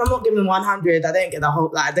point? Like if I'm not giving 100, I don't get the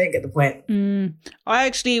whole. Like I don't get the point.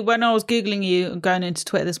 I actually, when I was googling you and going into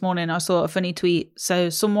Twitter this morning, I saw a funny tweet. So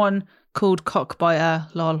someone called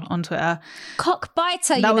Cockbiter, lol, on Twitter.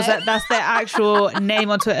 Cockbiter, That's their actual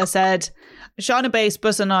name on Twitter. Said, Shana Bass,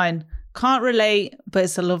 Bussa 9. Can't relate, but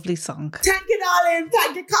it's a lovely song. Thank you, darling.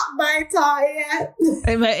 Thank you, Cockbiter. Yeah.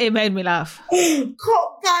 It made me laugh.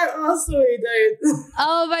 Cockbiter, sorry, dude.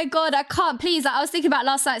 Oh my God, I can't. Please, I was thinking about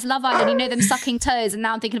last night's Love Island, them sucking toes, and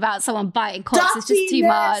now I'm thinking about someone biting cocks. It's just too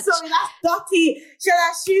much. Sorry, that's dirty. She had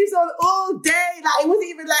her shoes on all day. Like, it wasn't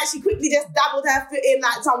even like she quickly just dabbled her foot in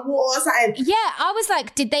like some water or something. Yeah, I was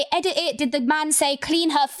like, did they edit it? Did the man say clean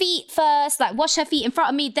her feet first? Like, wash her feet in front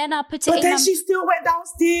of me, then I put it in. But then she still went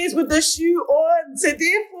downstairs with the shoe on. So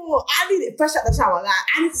therefore, I need it fresh out the shower. Like,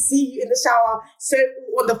 I need to see you in the shower, so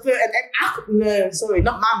on the foot, and no, sorry,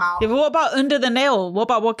 not my mouth. Yeah, but what about under the nail? What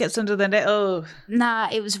about what gets under the nail? Oh. Nah,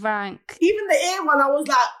 it was rank. Even the ear one, I was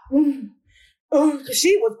like,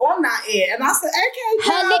 she was on that ear, and I said, okay,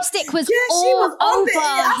 girl. Her lipstick was she was on over the ear.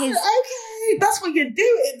 I his. said, okay, that's what you're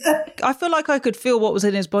doing. I feel like I could feel what was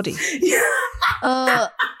in his body. If I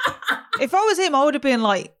was him, I would have been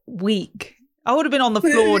like weak. I would have been on the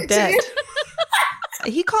floor dead.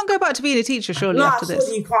 He can't go back to being a teacher, surely, after this.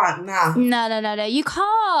 No, you can't, nah. No, you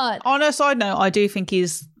can't. On a side note, I do think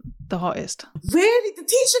he's the hottest. Really? The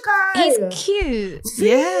teacher guy? He's cute.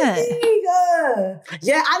 Yeah.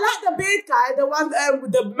 Yeah, I like the beard guy, the one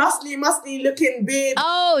with the muscly looking beard.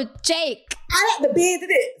 Oh, Jake. I like the beard,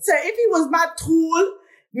 didn't it? So if he was mad tall,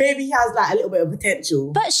 maybe he has like a little bit of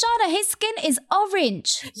potential. But Shana, his skin is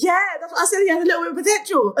orange. Yeah, that's what I said. He has a little bit of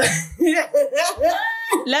potential.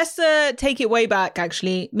 Let's take it way back,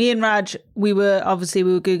 actually. Me and Raj, we were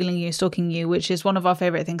Googling you, stalking you, which is one of our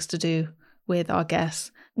favourite things to do with our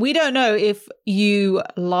guests. We don't know if you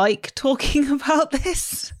like talking about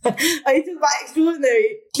this. Are you talking about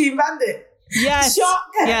Extraordinary, Clean Bandit? Yes.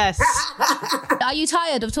 Shock. Yes. Are you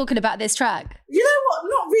tired of talking about this track? You know what?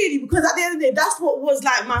 Not really, because at the end of the day, that's what was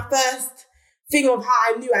like my first thing of how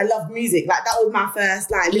I knew I loved music. Like, that was my first,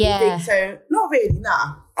 like, little thing. So, not really,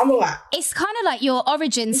 nah. I'm all right. It's kind of like your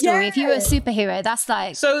origin story. If you were a superhero, that's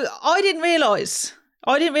like... So, I didn't realise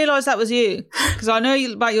that was you. Because I know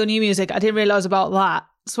about your new music. I didn't realise about that.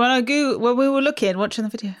 So when we were watching the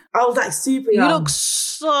video, I was like super young. You look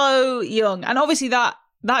so young. And obviously that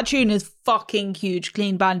tune is fucking huge.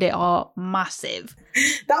 Clean Bandit are massive.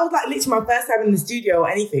 That was like literally my first time in the studio or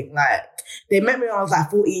anything. Like, they met me when I was like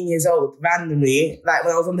 14 years old, randomly. Like,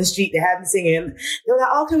 when I was on the street, they heard me singing. They were like,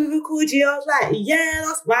 oh, can we record you? I was like, yeah,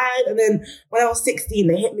 that's fine. And then when I was 16,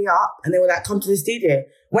 they hit me up and they were like, come to the studio.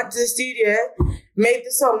 Went to the studio, made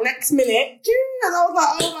the song next minute. And I was like,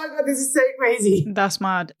 oh my God, this is so crazy. That's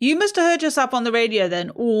mad. You must have heard yourself on the radio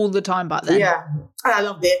then all the time back then. Yeah, and I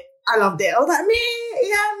loved it. I was like, me.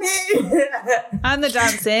 And the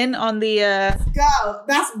dancing on the... Girl,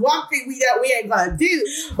 that's one thing we ain't gonna do.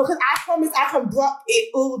 Because I promised I can block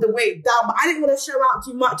it all the way down. But I didn't want to show out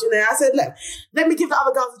too much. And then I said, look, let me give the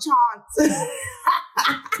other girls a chance.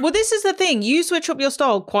 Well, this is the thing. You switch up your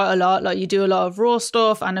style quite a lot. Like, you do a lot of raw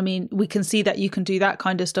stuff. And I mean, we can see that you can do that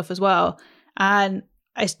kind of stuff as well. And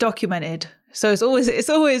it's documented. So it's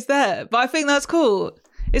always there. But I think that's cool.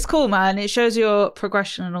 It's cool, man. It shows your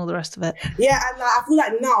progression and all the rest of it. Yeah, and like, I feel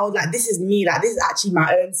like now, like, this is me. Like, this is actually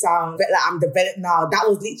my own sound. But like, I'm developed now. That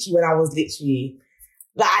was literally when I was like,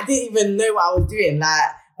 I didn't even know what I was doing.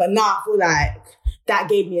 Like, but now I feel like that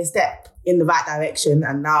gave me a step in the right direction,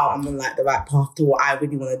 and now I'm on like the right path to what I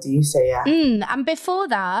really want to do. So yeah. And before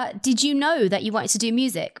that, did you know that you wanted to do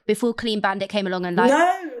music before Clean Bandit came along and like?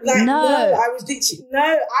 No, I was literally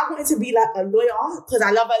I wanted to be like a lawyer because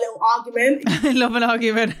I love a little argument. I love an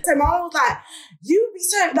argument. So my mom was like, "You would be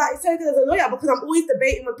so good as a lawyer," because I'm always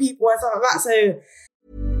debating with people and stuff like that. So.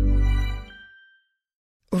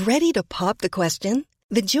 Ready to pop the question?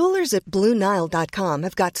 The jewelers at BlueNile.com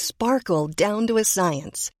have got sparkle down to a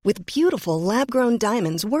science with beautiful lab-grown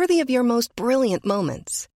diamonds worthy of your most brilliant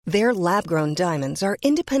moments. Their lab-grown diamonds are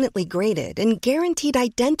independently graded and guaranteed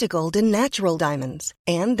identical to natural diamonds,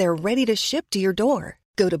 and they're ready to ship to your door.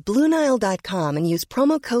 Go to BlueNile.com and use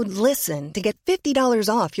promo code LISTEN to get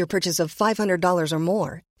 $50 off your purchase of $500 or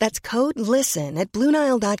more. That's code LISTEN at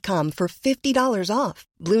BlueNile.com for $50 off.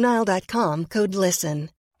 BlueNile.com, code LISTEN.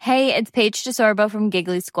 Hey, it's Paige DeSorbo from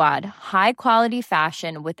Giggly Squad. High quality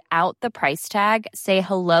fashion without the price tag. Say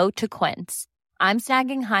hello to Quince. I'm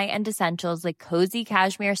snagging high-end essentials like cozy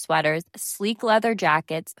cashmere sweaters, sleek leather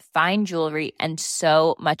jackets, fine jewelry, and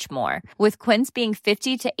so much more. With Quince being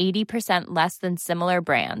 50 to 80% less than similar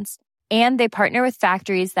brands. And they partner with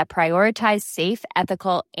factories that prioritize safe,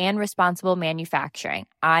 ethical, and responsible manufacturing.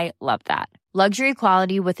 I love that. Luxury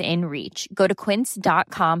quality within reach. Go to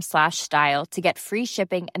quince.com/style to get free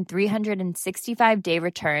shipping and 365-day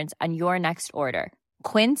returns on your next order.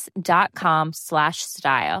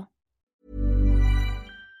 Quince.com/style.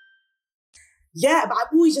 Yeah, but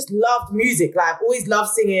I've always just loved music. Like, I've always loved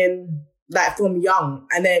singing, like, from young.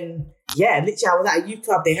 And then, yeah, literally I was at a youth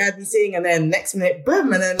club, they heard me sing, and then next minute,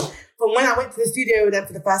 boom. And then from when I went to the studio with them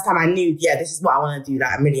for the first time, I knew, yeah, this is what I want to do,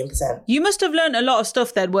 like, 1,000,000%. You must have learned a lot of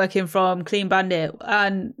stuff then working from Clean Bandit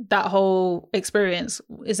and that whole experience.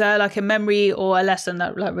 Is there like a memory or a lesson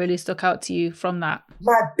that like really stuck out to you from that?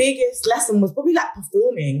 My biggest lesson was probably like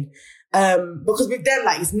performing. Because with them,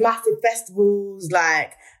 like, it's massive festivals,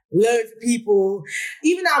 like, loads of people.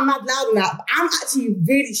 Even though I'm mad loud and that, but I'm actually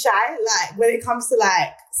really shy, like, when it comes to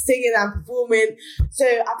like singing and performing. So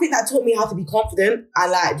I think that taught me how to be confident,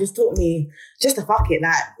 and like just taught me just to fuck it,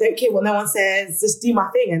 like, don't care what no one says, just do my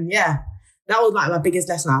thing. And yeah, that was like my biggest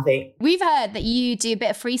lesson, I think. We've heard that you do a bit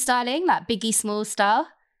of freestyling, like Biggie Smalls style.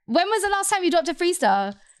 When was the last time you dropped a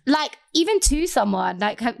freestyle? Like, even to someone,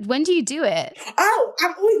 like, when do you do it? Oh,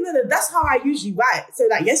 I'm always, no, that's how I usually write. So,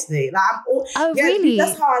 like, yesterday, like, really?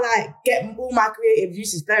 That's how I, like, get all my creative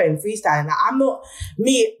juices flowing, freestyling. Like,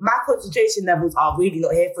 my concentration levels are really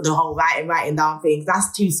not here for the whole writing down things.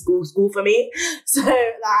 That's too school for me. So,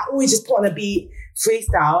 like, I always just put on a beat,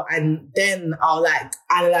 freestyle, and then I'll, like,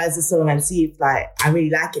 analyze the song and see if, like, I really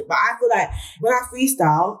like it. But I feel like when I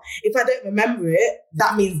freestyle, if I don't remember it,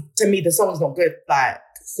 that means, to me, the song's not good. Like,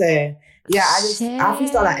 so, yeah, I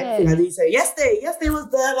freestyle like everything I do. So yesterday was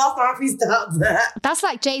the last time I freestyled. That's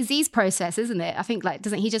like Jay-Z's process, isn't it? I think, like,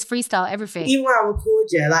 doesn't he just freestyle everything? Even when I record,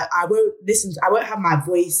 yeah, like, I won't have my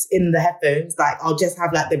voice in the headphones. Like, I'll just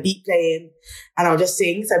have like the beat playing and I'll just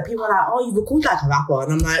sing. So people are like, oh, you record like a rapper.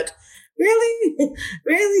 And I'm like, really?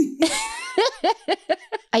 Really?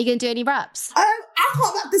 Are you going to do any raps? I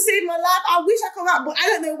can't rap the same in my life. I wish I could rap, but I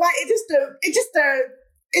don't know why. It just don't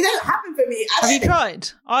It doesn't happen for me. Have you tried?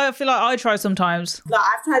 I feel like I try sometimes. Like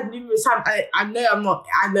I've tried numerous times. I know I'm not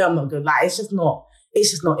good. Like it's just not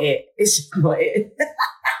it.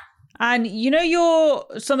 And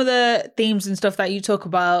some of the themes and stuff that you talk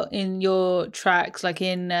about in your tracks, like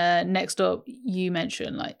in Next Up, you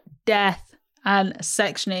mentioned like death and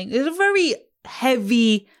sectioning. These are very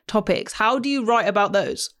heavy topics. How do you write about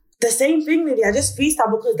those? The same thing, really. I just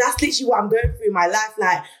freestyle because that's literally what I'm going through in my life.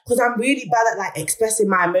 Like, because I'm really bad at like expressing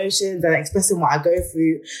my emotions and expressing what I go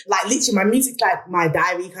through. Like, literally, my music's like my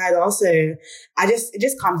diary kind of. So it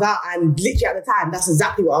just comes out, and literally at the time, that's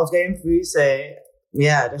exactly what I was going through. So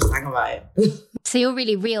yeah, just sang about it. So you're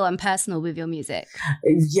really real and personal with your music.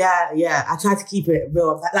 Yeah. I try to keep it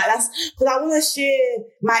real. Like that's because I want to share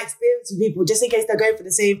my experience with people just in case they're going for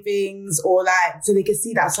the same things, or like so they can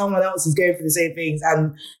see that someone else is going for the same things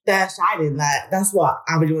and they're shining. Like that's what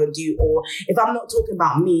I really want to do. Or if I'm not talking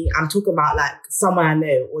about me, I'm talking about like someone I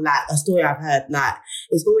know or like a story I've heard. Like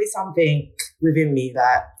it's always something within me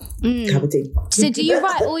that type of thing. So do you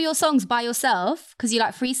write all your songs by yourself because you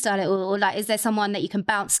like freestyle it, or like is there someone that you can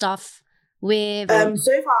bounce stuff with?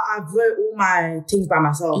 So far I've wrote all my things by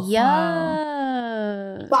myself.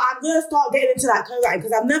 Yeah. But I'm gonna start getting into like co-writing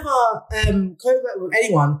because I've never co-written with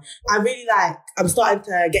anyone. I'm starting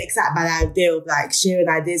to get excited by the idea of like sharing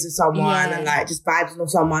ideas with someone and like just vibing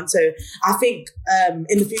with someone. So I think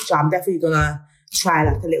in the future I'm definitely gonna try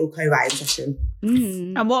like a little co-writing session.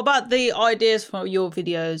 And what about the ideas for your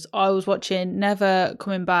videos? I was watching Never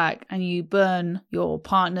Coming Back and you burn your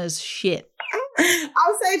partner's shit.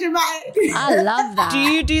 I'm so dramatic. I love that. Do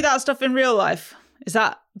you do that stuff in real life? Is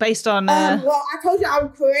that based on... Well, I told you I'm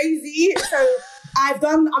crazy. So if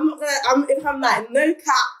I'm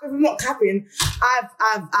not capping,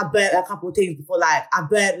 I've burnt a couple of things before. Like I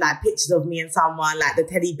burnt like pictures of me and someone, like the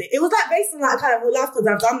teddy bear. It was like based on like kind of real life because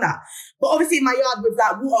I've done that. But obviously in my yard with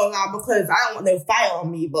like water around because I don't want no fire on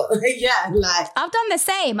me. But yeah, like I've done the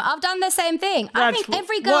same. I've done the same thing. Raj, I think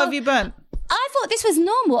every girl... What have you burnt? I thought this was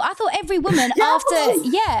normal. I thought every woman after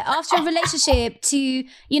a relationship to,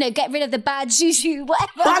 get rid of the bad juju,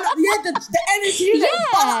 whatever. The energy.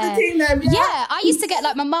 Yeah, I used to get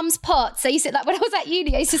like my mum's pots. I used to, like when I was at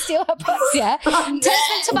uni, I used to steal her pots, take them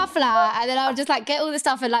to my flat, and then I would just like get all the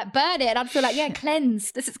stuff and like burn it, and I'd feel like,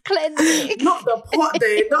 cleansed. This is cleansing. Not the pot,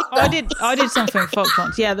 though. I did something fucked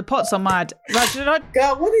once. Yeah, the pots are mad. Raj,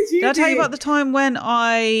 Girl, what did you do? Did I tell you about the time when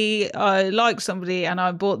I liked somebody and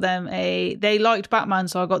I bought them they liked Batman,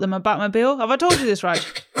 so I got them a Batmobile? Have I told you this, Raj?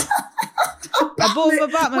 I bought him a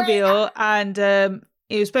Batmobile and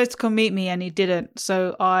he was supposed to come meet me and he didn't.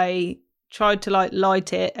 So I tried to like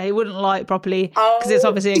light it. He wouldn't light properly because it's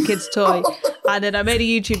obviously a kid's toy. And then I made a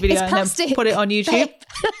YouTube video and then put it on YouTube.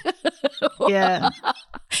 Yeah.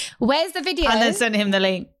 Where's the video? And then sent him the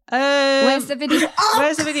link. Where's the video?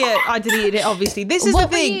 Where's the video? I deleted it, obviously. This is the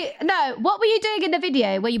thing. What were you doing in the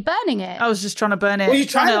video? Were you burning it? I was just trying to burn it.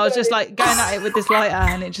 I was just like going at it with this lighter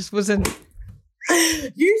and it just wasn't.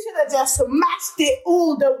 You should have just smashed it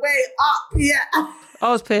all the way up. Yeah.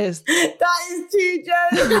 I was pissed. That is too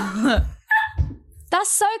joke. That's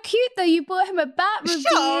so cute though. You bought him a Batmobile.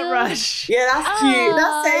 Shut up, Rush. Yeah, that's cute.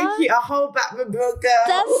 That's so cute. A whole Batmobile, girl.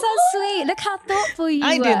 That's so sweet. Look how thoughtful you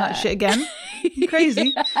I ain't were. doing that shit again. You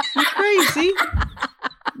crazy. You crazy.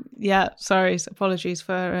 Yeah, sorry. Apologies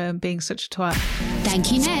for being such a twat. Thank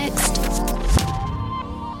you. Next.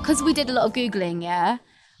 Because we did a lot of Googling,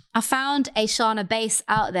 I found a Shana Bass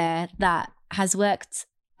out there that has worked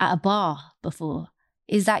at a bar before.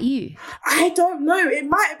 Is that you? I don't know. It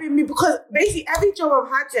might have been me because basically every job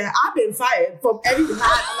I've had, I've been fired from everything I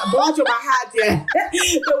had. And the bar job I had,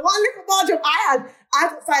 the one little bar job I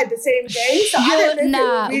got fired the same day. So I don't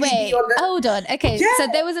know if it would really be on the... Hold on. Okay, so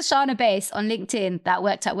there was a Shana Bass on LinkedIn that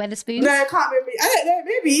worked at Wetherspoons. No, I can't remember. I don't know.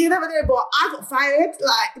 Maybe you never know, but I got fired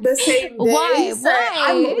like the same day. Why? So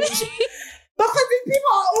I'm not really sure. Because these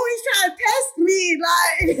people are always trying to test me,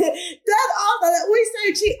 like, dead after, they're always so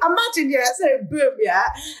cheap. Imagine, so boom, I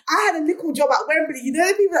had a little job at Wembley. You know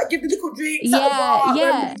the people that give the little drinks at the bar at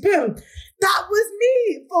Wembley? Boom. That was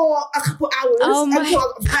me for a couple hours. Oh my. Until I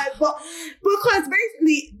got fired. But because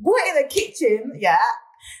basically, we're in the kitchen,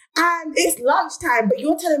 and it's lunchtime, but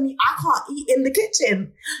you're telling me I can't eat in the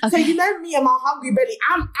kitchen. Okay. So you know me and my hungry belly,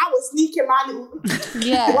 I was sneaking my little 1-2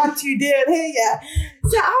 there and here,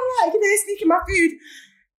 So I'm like, sneaking my food.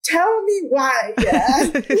 Tell me why,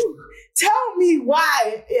 Tell me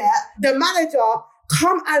why, the manager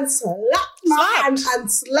come and slap my hand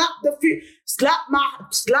and slap the food, slap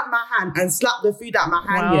my hand and slap the food out my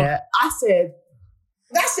hand, I said,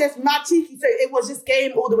 That's just mad cheeky. So it was just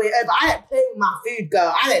game all the way over. I didn't play with my food,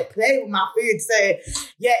 girl. I didn't play with my food. So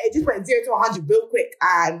yeah, it just went 0 to 100 real quick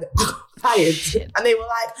and I got tired. And they were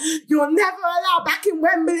like, "You're never allowed back in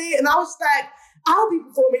Wembley." And I was like, "I'll be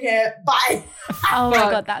performing here. Bye." Oh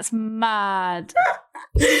my God, that's mad.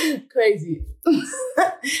 Crazy. And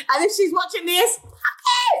if she's watching this,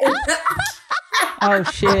 Oh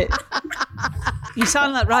shit. You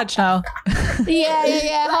sound like Raj now.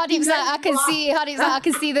 Yeah. Hardip's like, I can see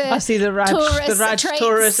the I see the Raj traits.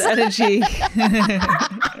 Taurus energy.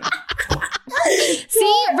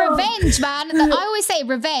 See, revenge, man. I always say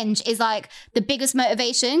revenge is like the biggest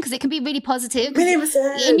motivation because it can be really positive.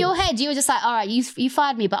 100%. In your head, you were just like, all right, you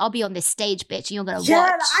fired me, but I'll be on this stage, bitch, and you're going to Yeah, watch.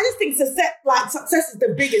 like, I just think success is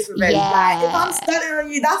the biggest revenge. Yeah. Like, if I'm stunning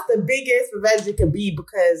on you, that's the biggest revenge it can be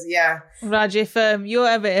because, yeah. Raj, if you're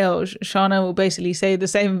ever ill, Shana will basically say the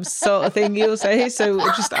same sort of thing you'll say. So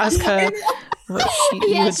just ask her what you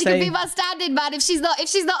would she say. can be my stand-in, man, if she's not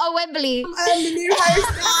on Wembley. I'm the new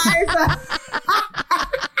host, guys.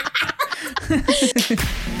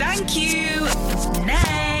 Thank you.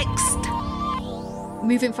 Next.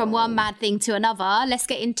 Moving from one mad thing to another, let's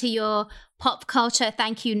get into your pop culture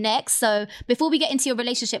thank you next. So before we get into your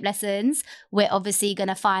relationship lessons, we're obviously going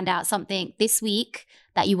to find out something this week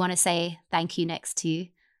that you want to say thank you next to.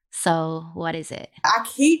 So what is it? I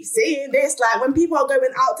keep seeing this, like when people are going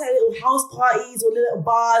out to little house parties or little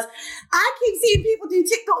bars, I keep seeing people do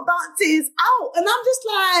TikTok dances out. And I'm just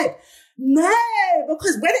like, no,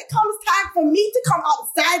 because when it comes time for me to come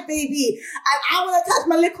outside, baby, and I want to touch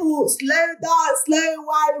my little slow dance, slow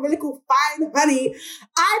wine, with a little fine honey,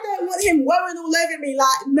 I don't want him whirring all over me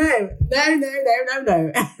like, no,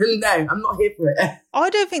 I'm not here for it. I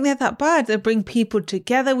don't think they're that bad. They bring people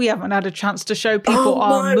together. We haven't had a chance to show people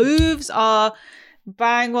our moves, our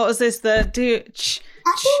bang. What was this? I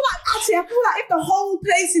feel like if the whole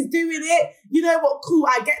place is doing it, you know what? Cool,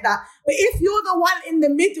 I get that. But if you're the one in the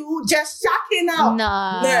middle just shacking out,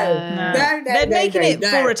 No. They're making it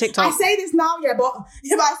for a TikTok. I say this now, but I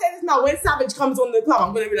say this now, when Savage comes on the club,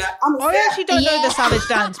 I'm gonna be like, I actually don't know the Savage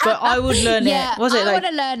dance, but I would learn it. Was it I want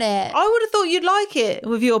to learn it. I would have thought you'd like it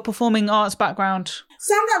with your performing arts background.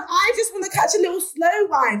 Sometimes I just want to catch a little slow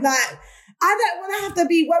wine, like. I don't want to have to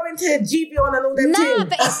be wearing to Gibeon and all them No, things.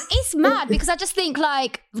 but it's mad because I just think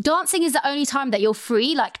like dancing is the only time that you're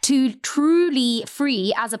free, like to truly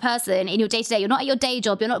free as a person in your day-to-day. You're not at your day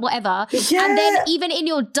job, you're not whatever. Yeah. And then even in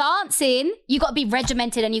your dancing, you got to be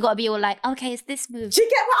regimented and you got to be all like, okay, it's this move. Do you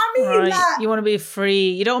get what I mean? Right. Like, You want to be free.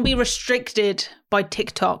 You don't want to be restricted by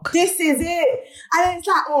TikTok. this is it. And it's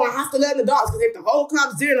like, I have to learn the dance because if the whole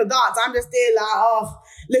club's doing the dance, I'm just there like,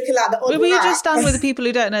 looking like the odd But you one just out. stand with the people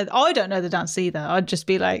who don't know. I don't know the dance either. I'd just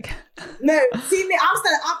be like, No, see me, I'm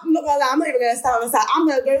not gonna lie, I'm not even gonna stand on the side. I'm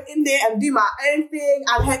gonna go in there and do my own thing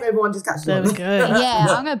and hope everyone just catches there on. we go. Yeah,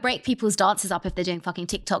 I'm going to break people's dances up if they're doing fucking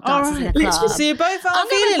TikTok dances in the club. Literally. So you both are I'm going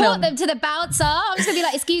to feeling report them. them to the bouncer. I'm just going to be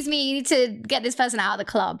like, excuse me, you need to get this person out of the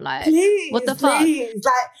club. Like, Please, what the fuck? please.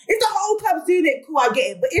 Like, if the whole club's doing it, cool, I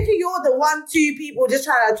get it. But if you're the 1-2 people just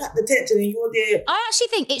trying to attract attention and you're there, I actually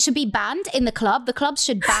think it should be banned in the club. The clubs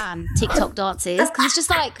should ban TikTok dances because it's just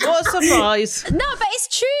like... What a surprise. No, but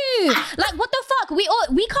it's true. Like, what the fuck? We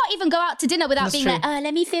can't even go out to dinner without That's being true. like,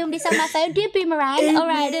 let me film this on my phone, do a boomerang, all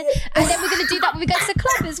right. And then we're going to do that when we go to the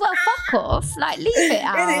club as well. Fuck off. Like, leave it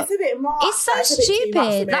out. it's a bit more. It's so like, a bit too much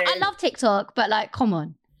for stupid. me. Like, I love TikTok, but like, come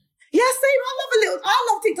on. Yeah, same. I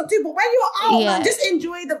love TikTok too, but when you're out, Yeah. man, just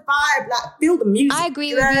enjoy the vibe, like feel the music. I agree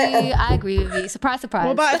you with know? you. I agree with you. Surprise, surprise.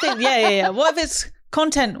 What about, I think, yeah. What if it's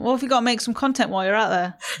content? What if you got to make some content while you're out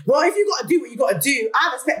there? Well, if you got to do what you got to do,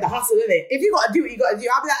 I respect the hustle, innit? If you got to do what you got to do,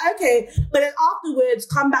 I'll be like, okay. But then afterwards,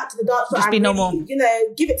 come back to the dance floor Just and be really, normal.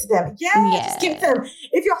 give it to them. Yeah, just give it to them.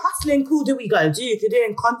 If you're hustling, cool, do what you got to do. If you're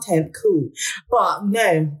doing content, cool. But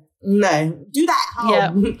no, do that at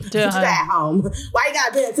home. Yeah, do that at home. Why you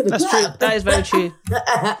gotta do it to the That's true. club? That is very true.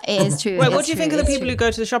 It is true. Wait, It what is do you true, think of the it's people true. who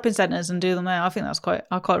go to the shopping centres and do them there? I think I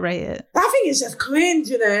quite rate it. I think it's just cringe,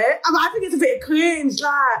 you know. I think it's a bit cringe,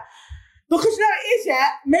 like. Because you know what it is, yeah?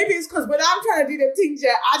 Maybe it's because when I'm trying to do the things,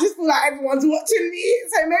 yeah, I just feel like everyone's watching me.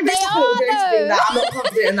 So maybe They it's just a are, little thing though. that I'm not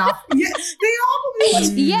confident enough. Yeah, they are probably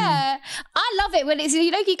watching. Yeah, I love it when it's,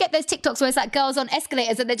 you know, you get those TikToks where it's like girls on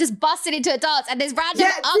escalators and they're just busting into a dance and there's random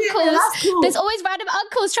Yeah, uncles. that's cool. There's always random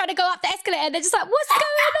uncles trying to go up the escalator and they're just like, what's going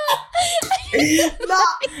on?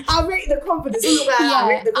 I rate the confidence. I'm not gonna lie, I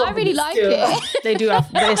rate the confidence. I really like still. it. They do have,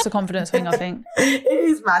 it's a confidence thing, I think. It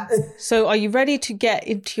is, man. So are you ready to get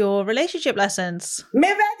into your relationship lessons? Me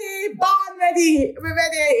ready, born ready, we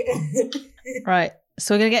ready. Right.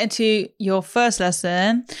 So we're going to get into your first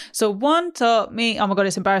lesson. So one taught me, oh my God,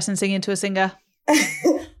 it's embarrassing singing to a singer.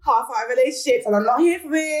 half-hearted relationships, and I'm not here for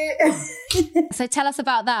it. So tell us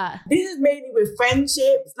about that. This is mainly with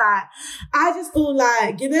friendships. Like, I just feel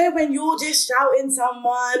like, you know, when you're just shouting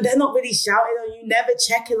someone, they're not really shouting on you, never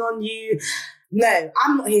checking on you. No,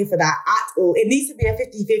 I'm not here for that at all. It needs to be a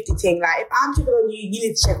 50-50 thing. Like, if I'm checking on you, you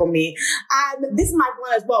need to check on me. And this is my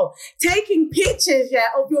one as well. Taking pictures,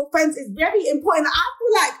 of your friends is very important. I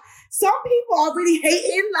feel like some people are really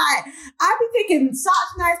hating. Like, I've been taking such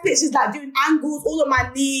nice pictures, like doing angles all on my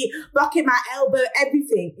knee, rocking my elbow,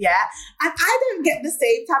 everything, And I don't get the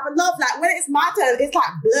same type of love. Like, when it's my turn, it's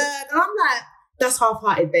like blurred. And I'm like, that's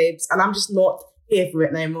half-hearted, babes. And I'm just not here for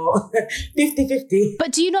it no more. 50-50.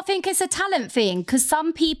 But do you not think it's a talent thing? Because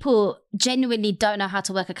some people genuinely don't know how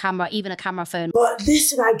to work a camera, even a camera phone. But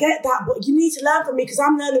listen, I get that, but you need to learn from me because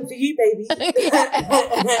I'm learning for you, baby.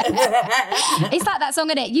 It's like that song,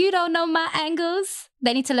 isn't it? You don't know my angles.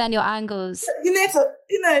 They need to learn your angles. You need to,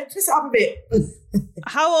 twist it up a bit.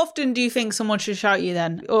 How often do you think someone should shout you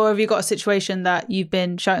then? Or have you got a situation that you've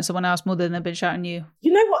been shouting someone else more than they've been shouting you?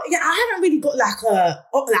 You know what? Yeah, I haven't really got like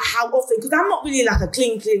how often, because I'm not really like a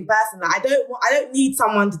clean person. Like, I don't need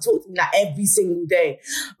someone to talk to me like every single day.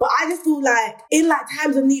 But I just feel like in like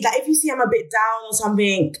times of need, like if you see I'm a bit down or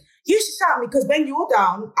something, you should shout me, because when you're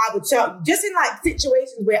down, I would shout you. Just in like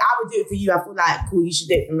situations where I would do it for you, I feel like, cool, you should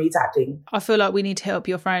do it for me type thing. I feel like we need to help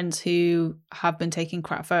your friends who have been taking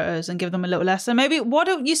crap photos and give them a little lesson. Maybe, why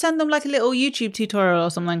don't you send them like a little YouTube tutorial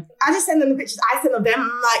or something? I just send them the pictures I send of them.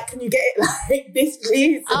 I'm like, can you get it like this,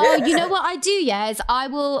 please? Oh, you know what I do, is I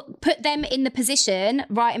will put them in the position,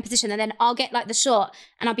 right in position, and then I'll get like the shot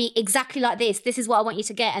and I'll be exactly like this. This is what I want you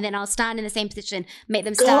to get. And then I'll stand in the same position, make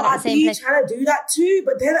them stand at the same place. I'm trying to do that too,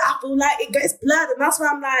 but then I feel like it gets blurred, and that's why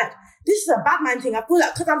I'm like, this is a bad man thing. I feel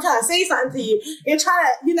like because I'm trying to say something to you, you're trying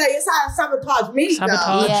to, you're trying to sabotage me.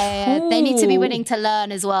 Sabotage. Yeah. They need to be willing to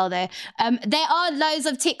learn as well, though. There are loads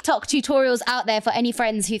of TikTok tutorials out there for any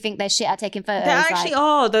friends who think they're shit at taking photos. There actually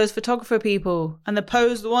are those photographer people, and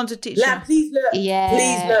the ones to teach like, you. Please look. Yeah.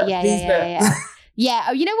 Please look. Please look. Yeah.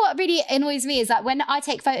 Yeah, you know what really annoys me is that when I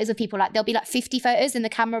take photos of people, like there'll be like 50 photos in the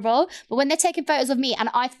camera roll, but when they're taking photos of me and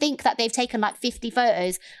I think that they've taken like 50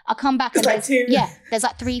 photos, I come back and like two. Yeah, there's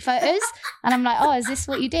like 3 photos, and I'm like, oh, is this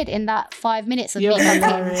what you did in that 5 minutes of You're me?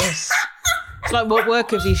 hilarious. It's like, what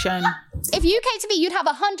work have you shown? If you came to me, you'd have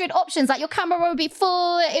 100 options. Like your camera roll would be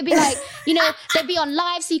full. It'd be like, they'd be on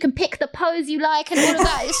live so you can pick the pose you like and all of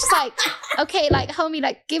that. It's just like, okay, like homie,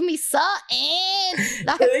 like give me something.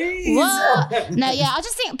 Like, Please. what? No, yeah, I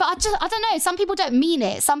just think, but I don't know. Some people don't mean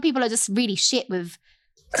it. Some people are just really shit with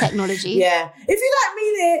technology. Yeah. If you don't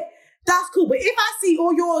mean it, that's cool. But if I see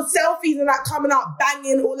all your selfies and like coming up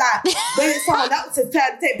banging or like when it's someone else to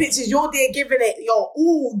take pictures, you're there giving it your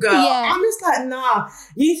all, girl. Yeah. I'm just like, nah,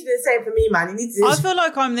 you need to do the same for me, man. You need to do I feel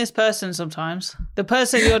like I'm this person sometimes. The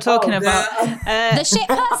person you're talking about. The shit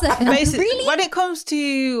person. Basically, Really? when it comes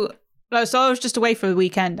to, like, so I was just away for the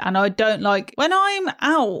weekend, and I don't like, when I'm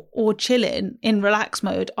out or chilling in relax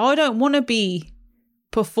mode, I don't want to be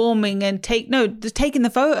performing and taking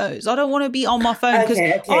the photos. I don't want to be on my phone,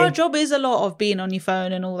 because our job is a lot of being on your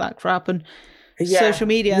phone and all that crap and social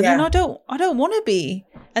media, and then I don't want to be,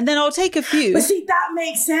 and then I'll take a few. But see, that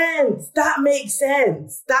makes sense.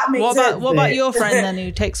 What about your friend then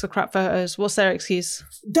who takes the crap photos? What's their excuse?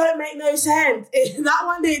 Don't make no sense. That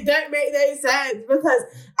one day don't make no sense, because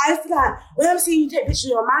I feel like when I'm seeing you take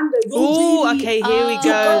pictures of Amanda, Oh, okay, here we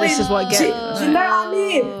go. This is what I get. Do you know what I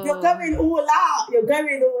mean? You're going all out.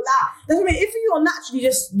 That's what I mean. If you're naturally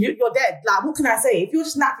just, you're dead. Like, what can I say? If you're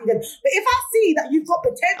just naturally dead. But if I see that you've got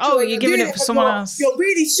potential, you're giving it for someone else. You're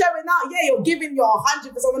really showing out. Yeah, you're giving your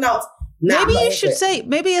 100 for someone else. Maybe you should say,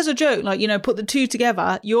 maybe as a joke, like, put the two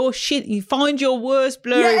together, your shit, you find your worst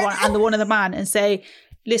blurry one and the one of the man and say,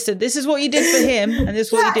 listen, this is what you did for him and this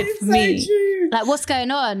is what you did for me. True. Like, what's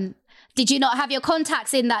going on? Did you not have your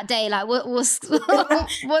contacts in that day? Like, what's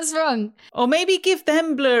wrong? Or maybe give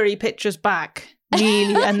them blurry pictures back.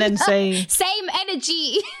 Really, and then say same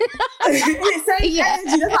energy. Same energy.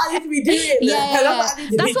 That's what I need to be doing.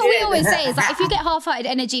 That's what we always say. Is like, if you get half-hearted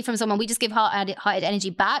energy from someone, we just give hearted energy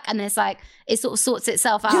back, and then it's like it sort of sorts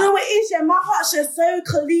itself out. You know what it is? Yeah, my heart's just so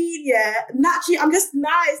clean. Yeah, naturally, I'm just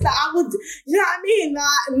nice. Like I would, you know what I mean?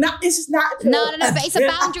 Like, it's just natural. No, but it's a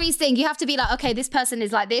boundaries thing. You have to be like, okay, this person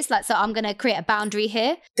is like this, like, so I'm gonna create a boundary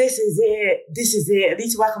here. This is it. I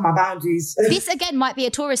need to work on my boundaries. This again might be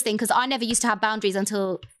a tourist thing, because I never used to have boundaries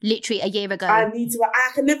until literally a year ago. I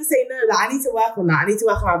can never say no. Like, I need to work on that. I need to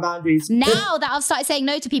work on my boundaries. Now that I've started saying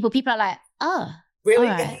no to people are like, oh, really?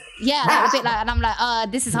 All right. Yeah, like a bit like, and I'm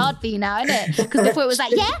like, this is hard for you now, isn't it? Because before it was like,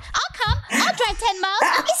 yeah, I'll come, I'll drive 10 miles,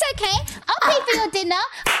 it's okay, I'll pay for your dinner.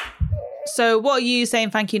 So what are you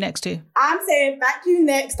saying thank you next to? I'm saying thank you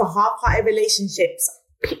next to half-hearted relationships.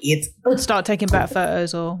 Period. Start taking better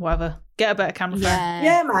photos or whatever. Get a better camera phone.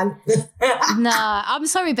 Yeah, man. Nah, I'm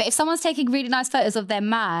sorry, but if someone's taking really nice photos of their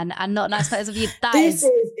man and not nice photos of you, This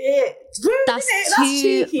is it. Rude, that's innit?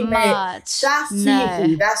 too cheeky, mate. much. That's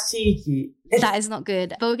cheeky. That's cheeky. That is not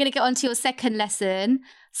good. But we're going to get on to your second lesson.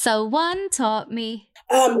 So one taught me.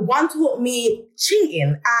 One taught me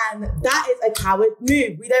cheating, and that is a coward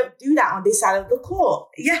move. We don't do that on this side of the court.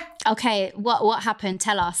 Yeah. Okay, what happened?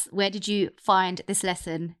 Tell us. Where did you find this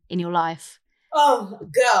lesson in your life? Oh,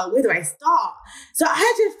 girl, where do I start? So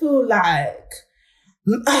I just feel like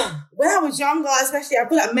when I was younger, especially, I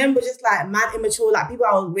feel like men were just like mad immature. Like people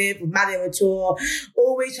I was with were mad immature,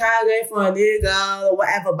 always trying to go for a new girl or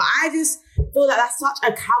whatever. But I just feel like that's such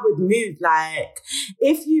a coward move. Like,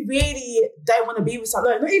 if you really don't want to be with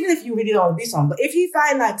someone, not even if you really don't want to be with someone, but if you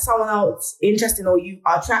find like someone else interesting or you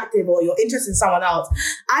are attractive or you're interested in someone else,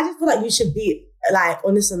 I just feel like you should be like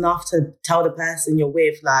honest enough to tell the person you're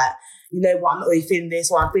with, like, you know what, I'm not really feeling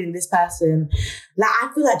this, or I'm feeling this person. Like,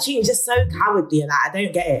 I feel like cheating is just so cowardly, and like, I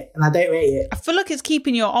don't get it, and I don't rate it. I feel like it's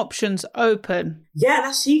keeping your options open. Yeah,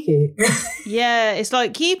 that's cheeky. Yeah, it's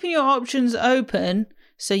like keeping your options open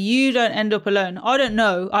so you don't end up alone. I don't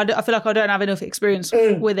know. I feel like I don't have enough experience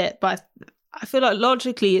with it, but I feel like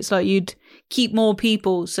logically it's like you'd keep more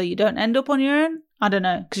people so you don't end up on your own. I don't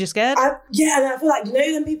know, because you're scared. Yeah, and I feel like, you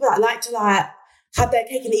know them people that like to like have their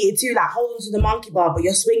cake and eat it too, like hold on to the monkey bar, but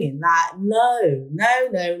you're swinging. Like,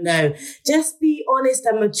 no. Just be honest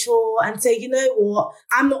and mature and say, you know what,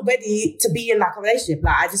 I'm not ready to be in like a relationship.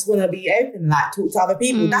 Like, I just want to be open, like talk to other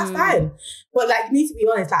people. That's fine. But like, you need to be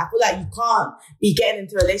honest. Like, I feel like you can't be getting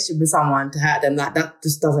into a relationship with someone to hurt them. Like, that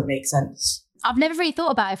just doesn't make sense. I've never really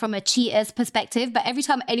thought about it from a cheater's perspective, but every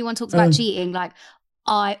time anyone talks about cheating, like,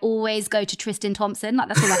 I always go to Tristan Thompson. Like,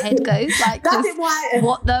 that's where my head goes. Like, That's why.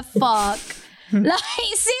 what the fuck? Like,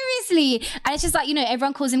 seriously. And it's just like, you know,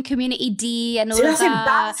 everyone calls him Community D and all of that. That's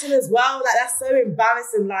embarrassing as well. Like, that's so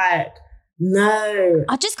embarrassing. Like, no.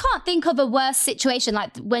 I just can't think of a worse situation,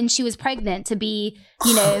 like when she was pregnant, to be,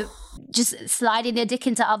 you know, just sliding their dick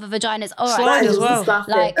into other vaginas. All right, Slide as well.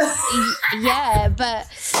 like, yeah, but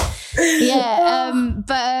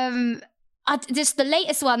just the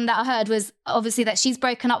latest one that I heard was obviously that she's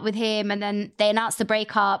broken up with him, and then they announced the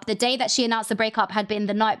breakup. The day that she announced the breakup had been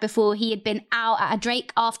the night before he had been out at a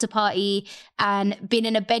Drake after party and been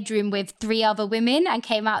in a bedroom with 3 other women and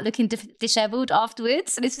came out looking disheveled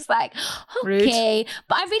afterwards. And it's just like, okay, rude.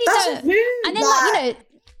 But I really That's don't. rude, And then, like, you know,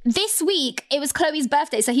 this week it was Chloe's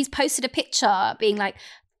birthday, so he's posted a picture being like,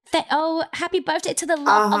 oh, happy birthday to the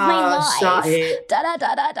love of my life. Shut it. Da da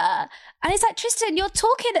da da da. And it's like, Tristan, you're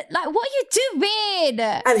talking, like, what are you doing?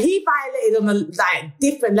 And he violated on a like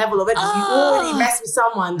different level already. You already messed with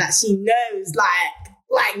someone that she knows,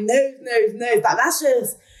 like knows. Like, that's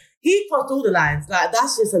just, he crossed all the lines. Like,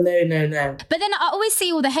 that's just a no. But then I always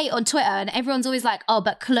see all the hate on Twitter, and everyone's always like, oh,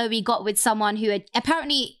 but Chloe got with someone who had,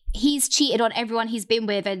 apparently he's cheated on everyone he's been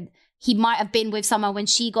with, and he might have been with someone when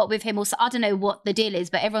she got with him, or so, I don't know what the deal is,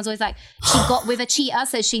 but everyone's always like, she got with a cheater,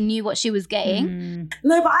 so she knew what she was getting.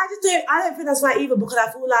 No, but I don't think that's right either, because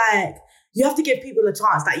I feel like you have to give people a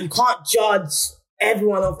chance. Like, you can't judge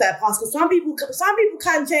everyone off their past, because some people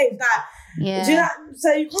can change. That. Yeah. Do you know?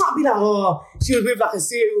 So you can't be like, oh, she was with like a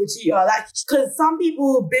serial cheater, like, because some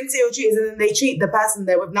people been serial cheaters and then they treat the person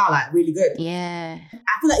they're with now like really good. Yeah.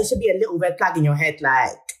 I feel like it should be a little red flag in your head,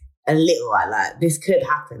 like a little, like this could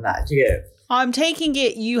happen, like, do you know? I'm taking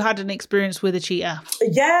it you had an experience with a cheater.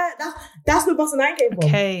 Yeah, that's where Boss and I came from.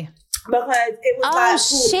 Okay. Because it was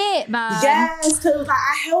like, shit, man. Yes, because like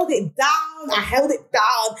I held it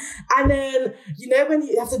down. And then, you know, when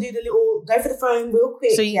you have to do the little, go for the phone real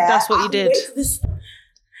quick. So that's what you did?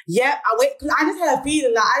 I wait, because I just had a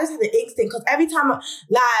feeling, like, I just had an instinct, because every time I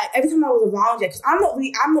was around you, because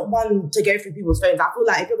I'm not one to go through people's phones. I feel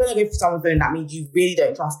like if you're going to go through someone's phone, that means you really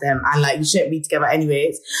don't trust them, and like, you shouldn't be together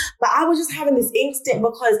anyways. But I was just having this instinct,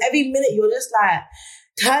 because every minute you're just like,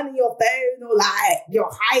 turning your phone, or like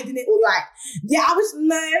you're hiding it, or like, yeah, I was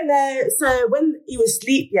no. So when he was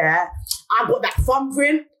asleep, yeah, I got that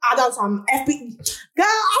thumbprint. I done some epic. Girl,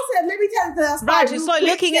 I said, let me tell you this. Raj, it's like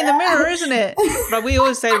looking in the mirror, isn't it? But we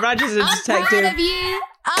always say Raj is a detective.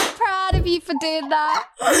 I'm proud of you for doing that.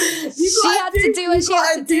 She had to do what she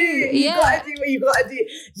had to do. You gotta do what you gotta do.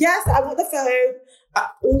 Yes, I got the phone.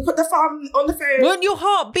 We'll put the phone on the phone. Weren't your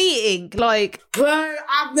heart beating? Like, bro,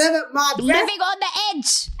 I've never living on the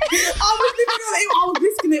edge. I was living on it. I was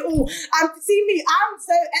risking it all. And see me, I'm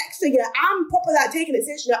so extra. Yeah, I'm proper like taking it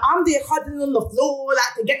seriously. I'm there huddling on the floor,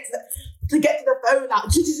 like to get to to get to the phone,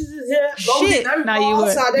 like, shit. No, you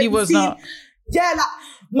weren't. You was not. Yeah,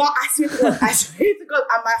 like, I swear to God,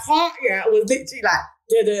 and my heart, was literally like,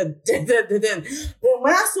 dun. But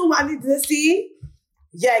when I saw what I needed to see,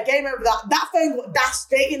 game over. That phone got dashed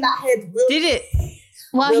straight in that head. Did it?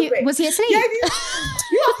 Well, was he asleep? Yeah,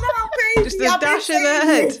 you know, baby. Just a dash in the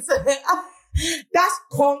head. That's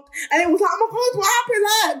conk. And it was like, oh my God, what happened?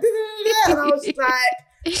 Like, and I was just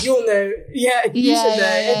like, you'll know. Yeah, you should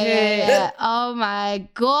know. Yeah. Oh my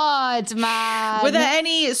God, man. Were there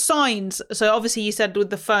any signs? So obviously you said with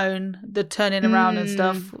the phone, the turning around and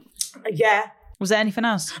stuff. Yeah. Was there anything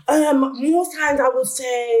else? More times I would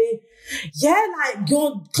say, like,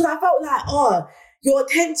 because I felt like, your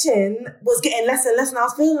attention was getting less and less, and I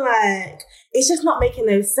was feeling like it's just not making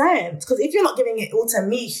no sense. Because if you're not giving it all to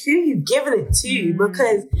me, who are you giving it to?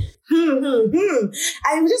 Because and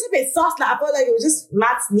it was just a bit sus. Like, I felt like it was just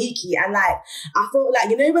mad sneaky, and like I felt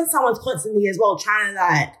like, you know, when someone's constantly as well trying to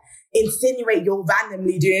like insinuate you're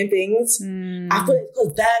randomly doing things. I feel it's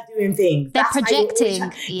because they're doing things. They're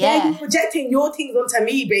projecting. You're projecting your things onto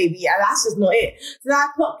me, baby, and that's just not it. So I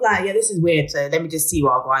thought like, this is weird. So let me just see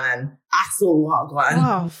what I've gone, and I saw what I've gone.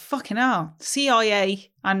 Wow, fucking hell. CIA,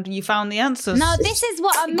 and you found the answers. No, this is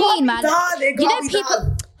what I mean, man. You know,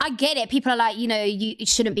 people, I get it. People are like, you know, you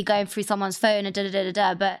shouldn't be going through someone's phone and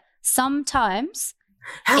da-da-da-da-da, but sometimes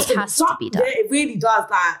it has to be done. Yeah, it really does.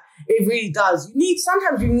 Like, it really does.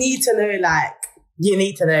 Sometimes you need to know, like, you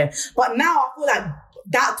need to know. But now I feel like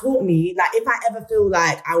that taught me, like, if I ever feel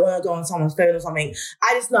like I want to go on someone's phone or something,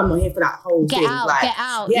 I just know I'm not here for that whole thing. Get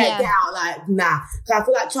out. Yeah, get out. Like, nah. Because I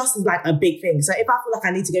feel like trust is like a big thing. So if I feel like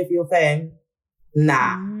I need to go for your phone,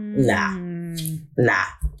 nah.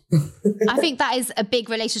 I think that is a big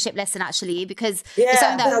relationship lesson, actually, because it's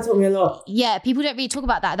something that taught me a lot. Yeah, people don't really talk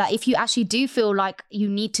about that if you actually do feel like you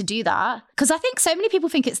need to do that, because I think so many people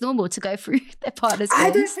think it's normal to go through their partner's phones. I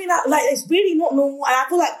don't think that, like, it's really not normal. And I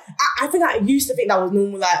feel like, I think I used to think that was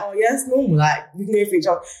normal, like, oh yeah, it's normal, like, we can go for each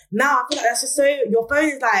other. Now I feel like that's just so, your phone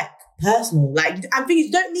is like personal. Like, I'm thinking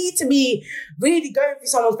you don't need to be really going through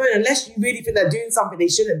someone's phone unless you really think they're doing something they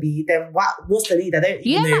shouldn't be. Then what's the need? I don't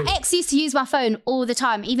You know. My ex used to use my phone all the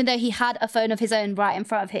time, even though he had a phone of his own right in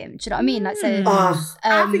front of him. Do you know what I mean? Like, so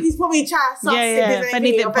I think he's probably trying to suck if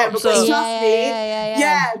anything pops up. Trust me.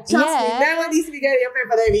 No one needs to be going on your phone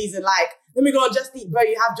for no reason. Like, let me go on Just Eat, bro.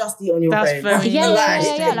 You have Just Eat on your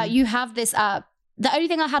phone. Like, you have this app. The only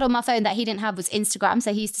thing I had on my phone that he didn't have was Instagram,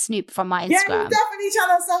 so he used to snoop from my Instagram. Yeah, he's definitely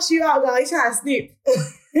trying to suss you out, girl. He's trying to snoop.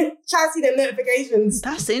 Trying to see the notifications.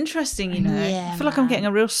 That's interesting, you know. Yeah, I feel like I'm getting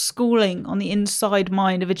a real schooling on the inside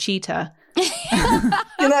mind of a cheater. You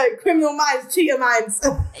know, criminal minds, cheater minds.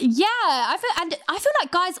 Yeah, I feel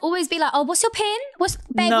like guys always be like, "Oh, what's your pin? What's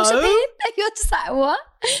your pin?" You're just like, "What?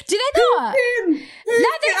 Do they not?" No,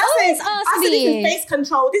 they always ask me. This is face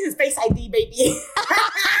control. This is face ID, baby.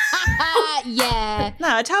 Yeah.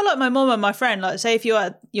 No, I tell like my mum and my friend, like, say if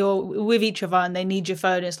you're with each other and they need your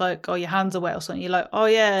phone, it's like, oh, your hands are wet or something. You're like, oh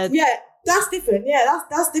yeah. Yeah, that's different. Yeah,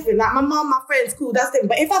 that's different. Like, my mum, my friends, cool, that's different.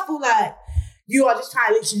 But if I feel like you are just trying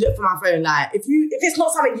to literally look for my phone, like, if it's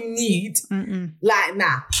not something you need, like,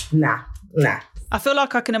 nah. I feel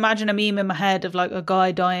like I can imagine a meme in my head of like a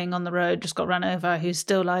guy dying on the road, just got run over, who's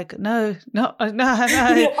still like, no. You're holding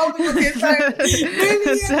up your phone.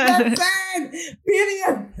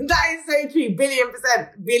 Billion. That is so true. Billion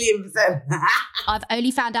percent. I've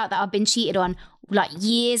only found out that I've been cheated on like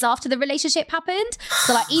years after the relationship happened.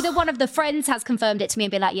 So like either one of the friends has confirmed it to me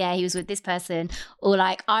and been like, yeah, he was with this person, or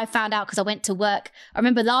like I found out because I went to work. I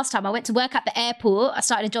remember last time I went to work at the airport. I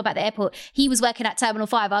started a job at the airport. He was working at Terminal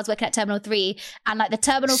 5. I was working at Terminal 3. And like the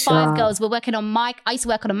Terminal 5 girls were working on I used to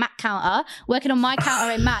work on a Mac counter, working on my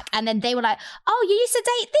counter in Mac. And then they were like, oh, you used to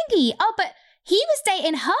date Thingy. Oh, but he was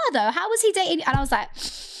dating her though. How was he dating? And I was like...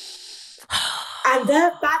 And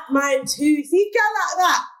they're bad mind too. See, girl like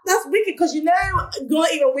that. That's wicked, because you know you're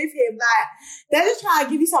not even with him. Like, they're just trying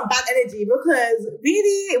to give you some bad energy, because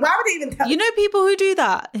really, why would they even tell you? Know people who do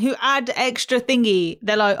that, who add extra thingy.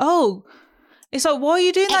 They're like, oh, it's like, why are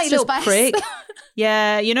you doing that, you little prick?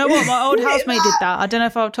 Yeah, you know what? My old housemate did that. I don't know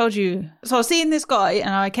if I've told you. So I was seeing this guy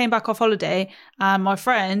and I came back off holiday and my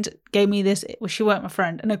friend gave me this, well, she weren't my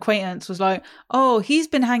friend, an acquaintance was like, oh, he's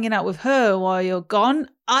been hanging out with her while you're gone.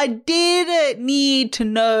 I didn't need to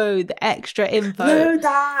know the extra info. Know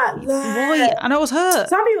that. Why? And I was hurt.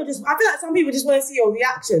 I feel like some people just want to see your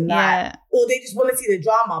reaction, like, or they just want to see the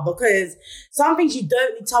drama, because some things you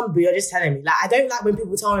don't need to tell me, but you're just telling me. Like, I don't like when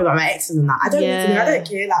people tell me about my exes and that. I don't need to know. I don't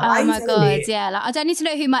care. Like, why oh my God, me? Yeah. Like, I don't need to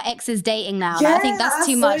know who my ex is dating now. Yeah, like, I think that's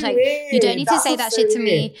too much. Like, weird. you don't need to say that shit to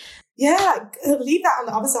me. leave that on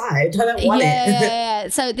the other side. I don't want it. Yeah.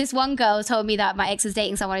 So this one girl told me that my ex was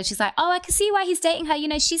dating someone and she's like, oh, I can see why he's dating her. You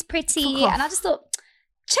know, she's pretty. And I just thought,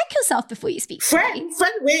 check yourself before you speak. Friend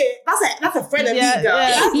weird. That's a friend of me, girl.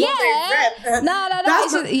 That's not a friend. No.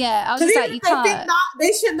 I was just like, you can't.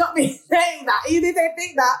 They should not be saying that. Even if they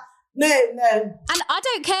think that, no. And I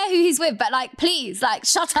don't care who he's with, but like, please, like,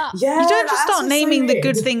 shut up. Yeah, you don't just start naming the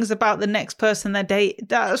good things about the next person they date.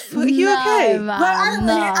 That's you okay? Man, but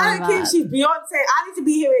I don't care if she's Beyonce. I need to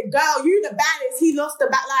be hearing, girl, you the baddest. He lost the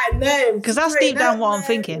back line. No, because that's deep down what I'm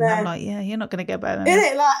thinking. No. I'm like, yeah, you're not gonna get better. Than Isn't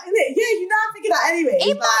it? Yeah, you know I'm thinking that anyway.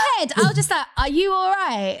 In my head, I was just like, are you all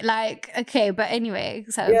right? Like, okay, but anyway,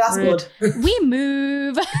 so yeah, that's good. We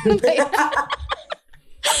move.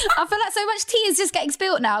 I feel like so much tea is just getting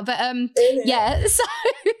spilled now, but yeah.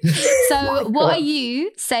 So what are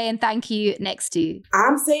you saying thank you next to?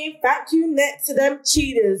 I'm saying thank you next to them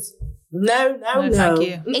cheaters. No. Thank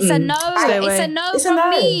you. It's a no. It's a no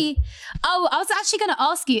from me. Oh, I was actually going to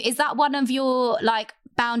ask you, is that one of your like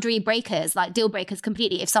boundary breakers, like deal breakers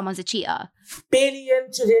completely if someone's a cheater?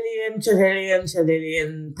 Billion,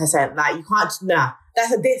 trillion%. Like you can't, nah. That's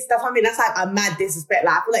what I mean. That's like a mad disrespect.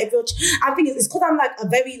 Like I feel like I think it's because I'm like a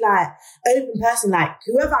very like open person. Like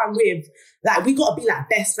whoever I'm with, like we gotta be like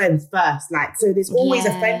best friends first. Like so, there's always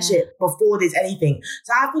a friendship before there's anything.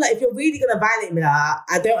 So I feel like if you're really gonna violate me, like,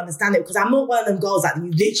 I don't understand it because I'm not one of them girls that you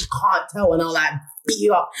literally can't tell and I'll like beat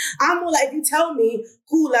you up. I'm more like if you tell me,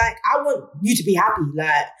 cool. Like I want you to be happy.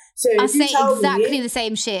 Like so, I say exactly the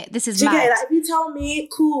same shit. This is mad. Like if you tell me,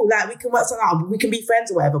 cool. Like we can work something out. We can be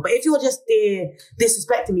friends or whatever. But if you're just there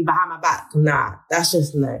disrespecting me behind my back, nah, that's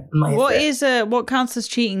just no. What counts as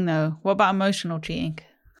cheating though? What about emotional cheating?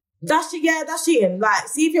 That's cheating. Like,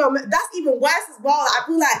 see if that's even worse as well. Like, I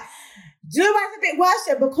feel like, do you know why it's a bit worse?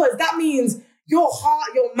 Yeah? Because that means your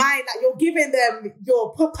heart, your mind, like you're giving them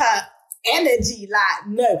your proper energy. Like,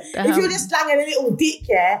 no. If you're just slanging a little dick,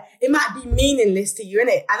 yeah, it might be meaningless to you,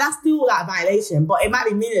 innit? And that's still like a violation, but it might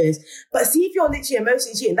be meaningless. But see if you're literally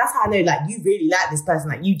emotionally cheating, that's how I know, like, you really like this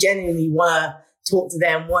person. Like, you genuinely want to talk to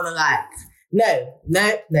them, want to like, no.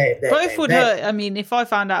 Both would hurt. I mean, if I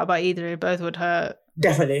found out about either, both would hurt.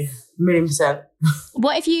 Definitely. 1,000,000%.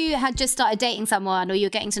 What if you had just started dating someone or you're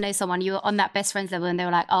getting to know someone, you were on that best friends level and they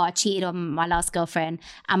were like, oh, I cheated on my last girlfriend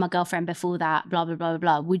and my girlfriend before that, blah, blah, blah,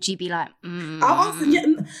 blah. Would you be like, I'll ask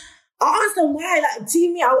them why, like, see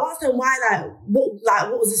me, I'll ask them why,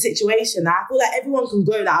 what was the situation? Like, I feel like everyone can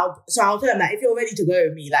go, I'll tell them, like, if you're ready to go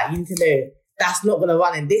with me, like, you need to know that's not going to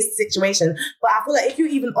run in this situation. But I feel like if you're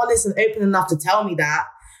even honest and open enough to tell me that,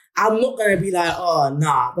 I'm not going to be like, oh,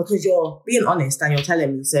 nah, because you're being honest and you're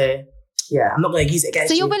telling me. So, yeah, I'm not going to use it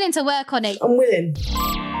against you. So you're willing to work on it? I'm willing.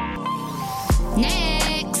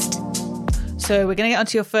 Next. So we're going to get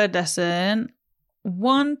onto your third lesson.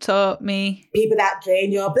 One taught me. People that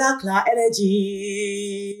drain your blood clot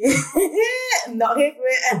energy. Not here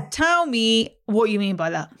for it. Tell me what you mean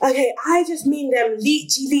by that. Okay, I just mean them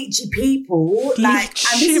leechy people. Like,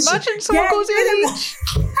 imagine someone calls you a leech.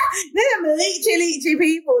 Them leechy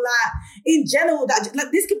people. Like, in general, that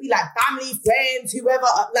like this could be like family, friends, whoever.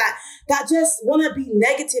 Like that just want to be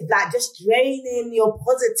negative. Like just draining your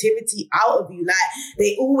positivity out of you. Like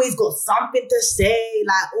they always got something to say.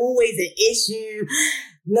 Like always an issue.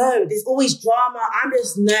 No, there's always drama. I'm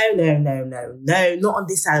just, no, not on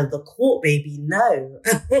this side of the court, baby, no.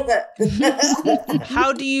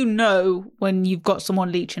 How do you know when you've got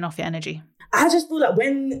someone leeching off your energy? I just feel like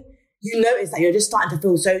when you notice that you're just starting to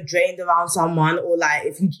feel so drained around someone, or like,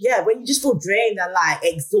 when you just feel drained and like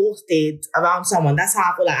exhausted around someone, that's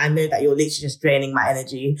how I feel like I know that you're literally just draining my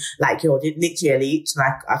energy. Like you're literally a leech,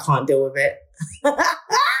 like I can't deal with it.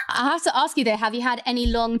 I have to ask you though, have you had any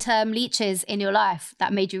long-term leeches in your life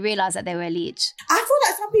that made you realise that they were a leech? I feel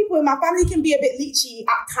like some people in my family can be a bit leechy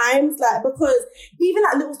at times, like because even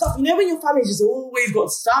like little stuff, you know when your family's just always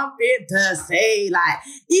got something to say, like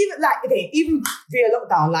even via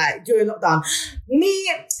lockdown, like during lockdown,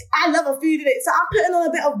 I love a food in it, so I'm putting on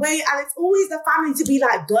a bit of weight and it's always the family to be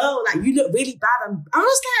like, girl, like you look really bad, and I'm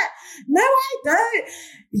just like, no I don't.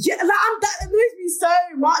 Yeah, like that annoys me so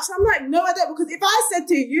much. I'm like, no, I don't, because if I said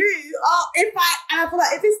to you, and I feel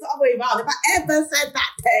like if it's the other way around, if I ever said that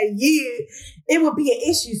to you, it would be an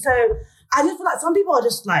issue. So I just feel like some people are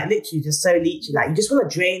just like literally just so leechy. Like you just want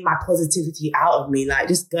to drain my positivity out of me. Like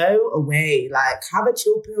just go away. Like have a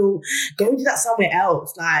chill pill. Go do that somewhere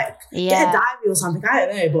else. Like get a diary or something. I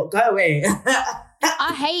don't know, but go away.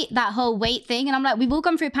 I hate that whole weight thing. And I'm like, we've all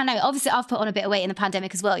gone through a pandemic. Obviously, I've put on a bit of weight in the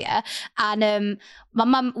pandemic as well, yeah? And my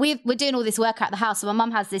mum, we're doing all this work at the house. So my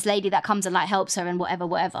mum has this lady that comes and like helps her and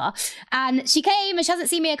whatever. And she came and she hasn't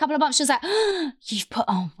seen me in a couple of months. She was like, oh, you've put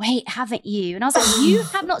on weight, haven't you? And I was like, you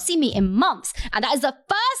have not seen me in months. And that is the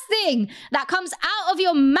first thing that comes out of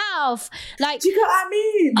your mouth. Like, do you know what I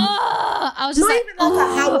mean? Oh, I was just not like, even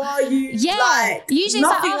like how are you? Yeah. Like, usually it's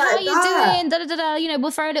like, nothing oh, how are that. you doing? You know,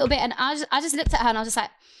 we'll throw a little bit. And I just looked at her and I was just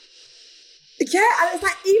like, yeah, and it's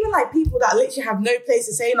like even like people that literally have no place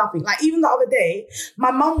to say nothing. Like even the other day,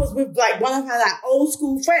 my mum was with like one of her like old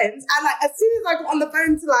school friends, and like as soon as I got on the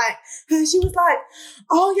phone to like her, she was like,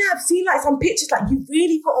 "Oh yeah, I've seen like some pictures. Like you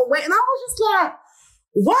really put on weight," and I was just like,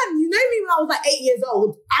 one, you know me when I was like 8 years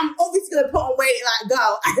old. I'm obviously gonna put on weight like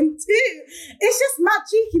girl. And two, it's just mad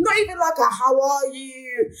cheeky. Not even like a how are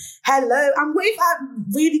you? Hello. I'm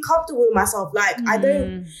really comfortable with myself. Like I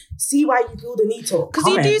don't see why you feel the need to. Because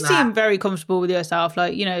you do seem very comfortable with yourself.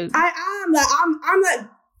 Like, you know. I am. Like I'm like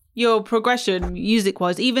your progression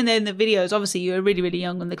music-wise, even in the videos, obviously you were really, really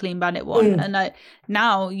young on the Clean Bandit one. And like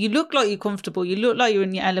now you look like you're comfortable. You look like you're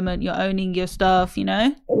in your element. You're owning your stuff, you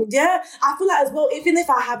know? Yeah. I feel like as well, even if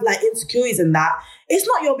I have like insecurities and that, it's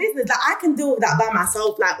not your business. Like I can deal with that by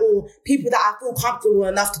myself, like, or people that I feel comfortable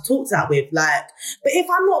enough to talk to that with. Like, but if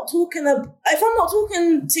I'm not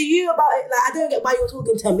talking to you about it, like I don't get why you're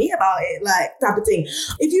talking to me about it, like type of thing.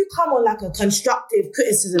 If you come on like a constructive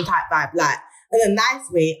criticism type vibe, like in a nice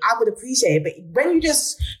way, I would appreciate it. But when you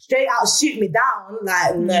just straight out shoot me down,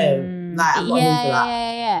 like, no, like, I'm not here for that.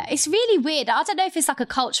 Yeah. It's really weird. I don't know if it's like a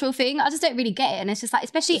cultural thing. I just don't really get it. And it's just like,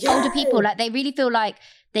 especially older people, like they really feel like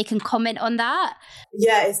they can comment on that.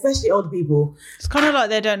 Yeah, especially older people. It's kind of like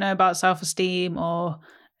they don't know about self-esteem, or,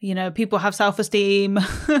 you know, people have self-esteem.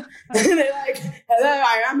 They're like, hello,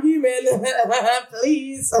 I am human,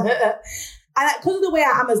 please. And like, because of the way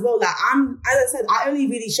I am as well, like as I said, I only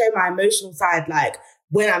really show my emotional side like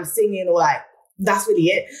when I'm singing, or like that's really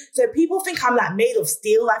it. So people think I'm like made of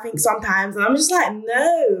steel, I think sometimes, and I'm just like,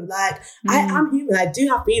 no, like I am human. I do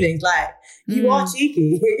have feelings. Like you are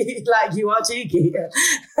cheeky, like you are cheeky.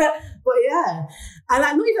 But yeah, and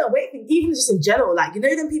like not even a weight thing, even just in general, like you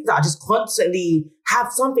know them people that are just constantly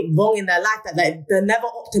have something wrong in their life, that like they're never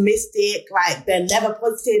optimistic, like they're never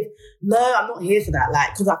positive. No, I'm not here for that.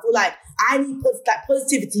 Like because I feel like I need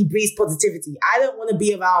positivity breeds positivity. I don't want to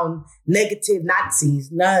be around negative Nancy's.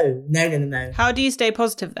 No. How do you stay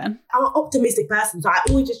positive then? I'm an optimistic person, so I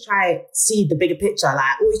always just try to see the bigger picture. Like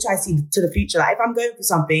I always try to see to the future. Like if I'm going through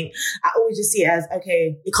something, I always just see it as,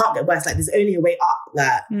 okay, it can't get worse. Like there's only a way up.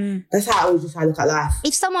 Like that's how I always just try to look at life.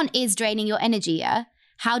 If someone is draining your energy,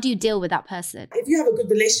 how do you deal with that person? If you have a good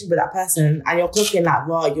relationship with that person and you're cooking like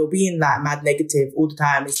raw, you're being like mad negative all the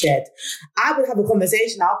time instead, I would have a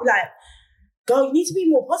conversation. I'll be like, girl, you need to be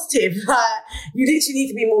more positive. Like, you literally need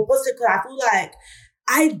to be more positive, because I feel like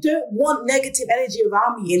I don't want negative energy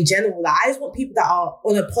around me in general. Like, I just want people that are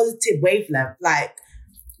on a positive wavelength. Like,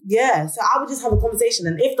 yeah. So I would just have a conversation.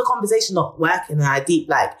 And if the conversation not working and I deep,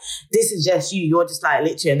 like, this is just you're just like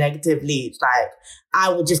literally a negative leech, like, I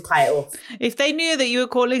would just cut it off. If they knew that you were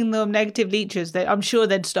calling them negative leeches, I'm sure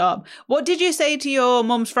they'd stop. What did you say to your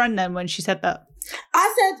mum's friend then when she said that?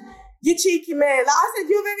 I said, you cheeky man. Like I said,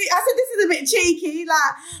 this is a bit cheeky.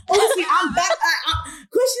 Like, obviously I'm back.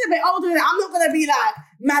 Because she's a bit older, I'm not going to be like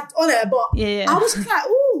mad on her. But I was just like,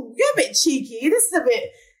 ooh, you're a bit cheeky. This is a bit...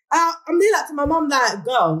 I'm doing that to my mum, like,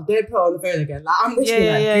 girl, don't put her on the phone again. Like, I'm wishing, do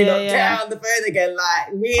not get her on the phone again.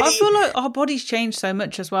 Like, really. I feel like our bodies change so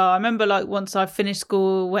much as well. I remember, like, once I finished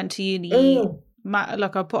school, went to uni,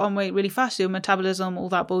 like, I put on weight really fast, your metabolism, all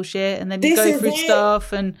that bullshit, and then you go through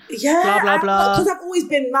stuff and blah, blah, blah. Because I've always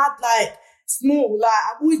been mad, like, small. Like,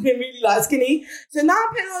 I've always been really, like, skinny. So now I'm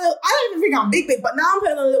putting on I don't even think I'm big, but now I'm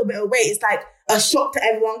putting on a little bit of weight. It's, like, a shock to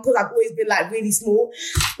everyone because I've always been, like, really small.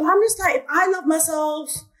 But I'm just like, if I love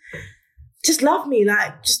myself... just love me,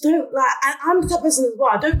 like, just don't, like, and I'm the type of person as well.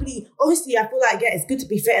 I don't really, obviously, I feel like, yeah, it's good to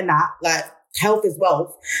be fit in that, like, health is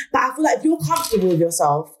wealth. But I feel like if you're comfortable with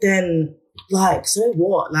yourself, then, like, so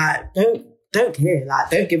what? Like, don't care, like,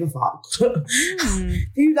 don't give a fuck.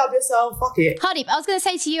 If you love yourself, fuck it. Hardeep, I was going to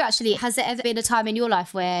say to you, actually, has there ever been a time in your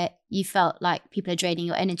life where you felt like people are draining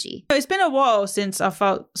your energy? It's been a while since I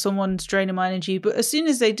felt someone's draining my energy, but as soon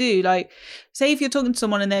as they do, like, say if you're talking to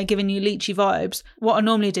someone and they're giving you leechy vibes, what I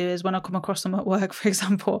normally do is when I come across them at work, for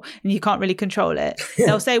example, and you can't really control it,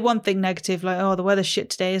 they'll say one thing negative, like, oh, the weather's shit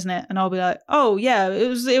today, isn't it? And I'll be like, oh, yeah, it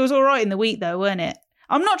was all right in the week though, weren't it?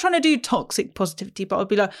 I'm not trying to do toxic positivity, but I'd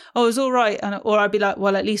be like, oh, it's all right. Or I'd be like,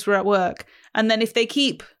 well, at least we're at work. And then if they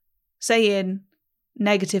keep saying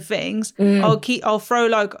negative things, I'll throw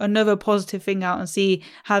like another positive thing out and see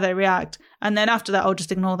how they react, and then after that I'll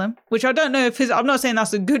just ignore them, which I don't know if I'm not saying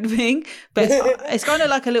that's a good thing, but it's kind of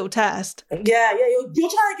like a little test. Yeah, you're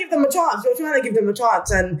trying to give them a chance.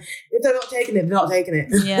 And if they're not taking it, they're not taking it.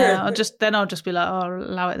 Yeah, I'll just be like, oh, I'll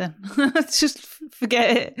allow it then. Just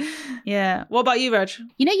forget it. Yeah. What about you, Reg?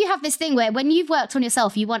 You know, you have this thing where when you've worked on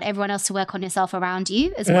yourself, you want everyone else to work on yourself around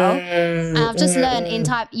you as well. And I've just learned in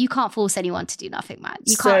time, you can't force anyone to do nothing, man.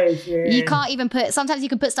 You can't even sometimes you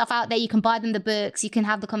can put stuff out there, you can buy them the books, you can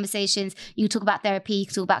have the conversations, you can talk about therapy, you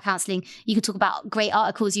can talk about counselling, you can talk about great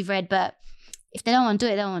articles you've read, but if they don't want to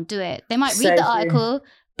do it, they don't want to do it. They might read the article,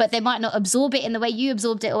 but they might not absorb it in the way you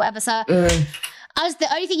absorbed it or whatever. So the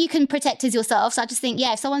only thing you can protect is yourself. So I just think,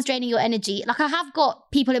 if someone's draining your energy, like I have got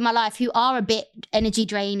people in my life who are a bit energy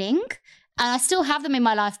draining, and I still have them in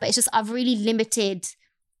my life, but it's just I've really limited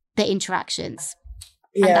the interactions.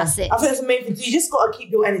 Yeah, and that's it. I think that's the main thing. You just got to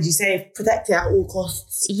keep your energy safe, protect it at all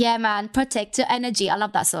costs. Yeah, man, protect your energy. I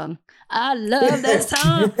love that song. I love that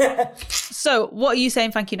song. So what are you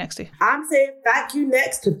saying thank you next to? I'm saying thank you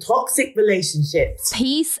next to toxic relationships.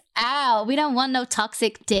 Peace out. We don't want no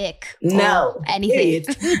toxic dick. No. Or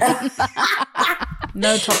anything.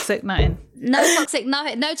 No toxic nothing. No toxic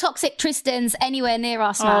nothing. No toxic Tristans anywhere near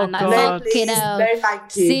us, man. God. No, please. No,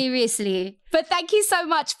 thank you. Seriously. But thank you so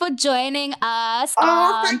much for joining us.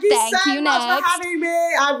 Thank you so much for having me.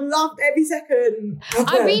 I've loved every second.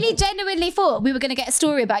 I really genuinely thought we were going to get a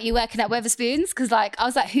story about you working at Wetherspoons, because I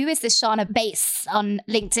was like, who is this Shana Bass on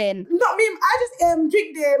LinkedIn? Not me. I just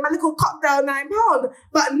drink my little cocktail £9,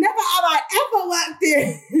 but never have I ever worked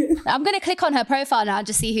there. I'm going to click on her profile now and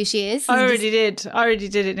just see who she is. I already did.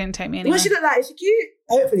 It didn't take me anywhere. What she look like? Is she cute?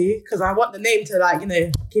 Hopefully, because I want the name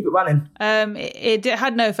to keep it running. It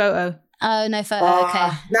had no photo. Oh, no photo. Okay.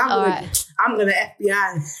 Now I'm gonna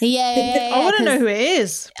FBI. Yeah. I want to know who it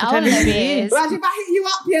is. I want to know who it is. Like, if I hit you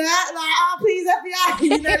up, please FBI.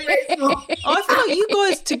 You know, Rachel. I feel like you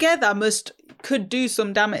guys together could do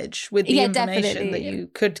some damage with the information that you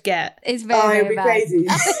could get. It's very bad. Crazy.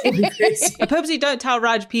 It'd be crazy. I purposely don't tell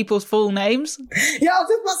Raj people's full names. Yeah, I was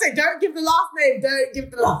just about to say, don't give the last name. Don't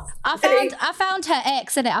give the last. I found her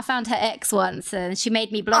ex, innit? I found her ex once, and she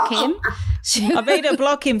made me block him. I made her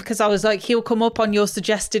block him because I was like, he'll come up on your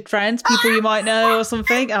suggested friends, people you might know or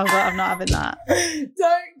something. I was like, I'm not having that.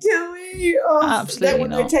 Don't kill me. Absolutely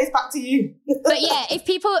not. Chase back to you. But yeah, if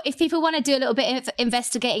people want to do a little bit of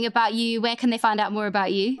investigating about you, where can they find out more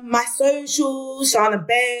about you? My socials, Shana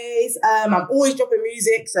Bass. I'm always dropping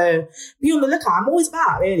music, so be on the lookout. I'm always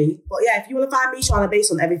about, really. But yeah, if you want to find me, Shana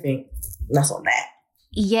Bass on everything, that's on there.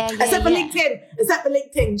 Yeah. Except for LinkedIn.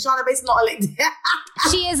 Shana Bass is not a LinkedIn.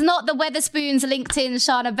 She is not the Wetherspoons LinkedIn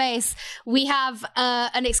Shana Bass. We have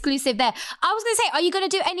an exclusive there. I was going to say, are you going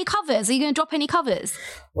to do any covers? Are you going to drop any covers?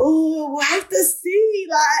 Oh, we'll have to see.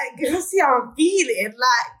 We'll see how I'm feeling.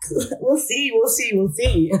 We'll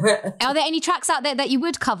see. Are there any tracks out there that you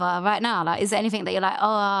would cover right now? Is there anything that you're like,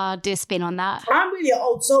 I'll do a spin on that? I'm really an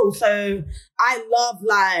old soul, so I love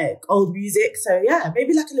old music. So yeah,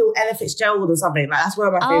 maybe a little Ella Fitzgerald or something. That's one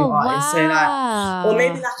of my favorite artists. So or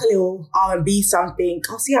maybe a little R&B something.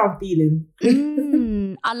 I'll see how I'm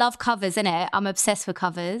feeling. I love covers, innit? I'm obsessed with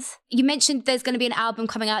covers. You mentioned there's going to be an album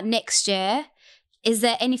coming out next year. Is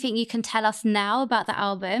there anything you can tell us now about the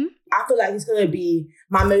album? I feel like it's going to be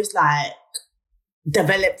my most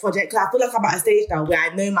developed project. Cause I feel like I'm at a stage now where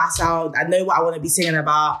I know my sound, I know what I want to be singing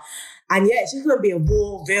about. And yeah, it's just going to be a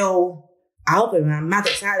raw, real album, and I'm mad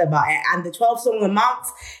excited about it. And the 12 song a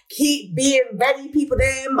month, keep being ready, people,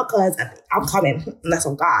 then, because I'm coming. And that's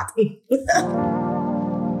on God.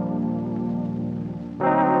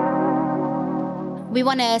 We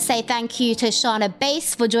want to say thank you to Shana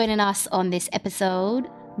Bass for joining us on this episode.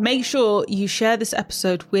 Make sure you share this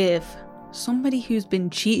episode with somebody who's been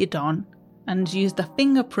cheated on and used a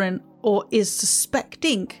fingerprint or is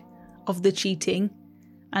suspecting of the cheating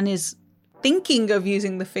and is thinking of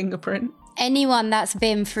using the fingerprint. Anyone that's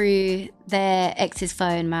been through their ex's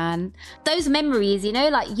phone, man. Those memories,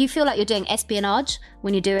 you feel like you're doing espionage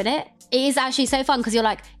when you're doing it. It is actually so fun because you're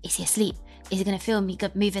like, is he asleep? Is he going to film me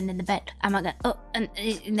moving in the bed? Am I going to, and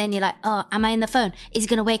then you're like, am I in the phone? Is he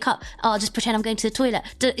going to wake up? I'll just pretend I'm going to the toilet.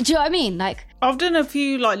 Do you know what I mean? I've done a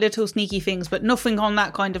few little sneaky things, but nothing on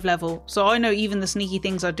that kind of level. So I know even the sneaky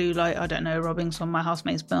things I do, I don't know, robbing some of my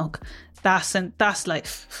housemate's milk. That's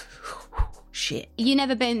shit. You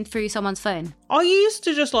never been through someone's phone? I used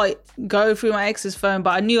to just go through my ex's phone, but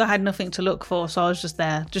I knew I had nothing to look for, so I was just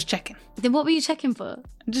there, just checking. Then what were you checking for?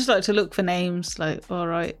 Just to look for names, all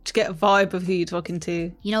right, to get a vibe of who you're talking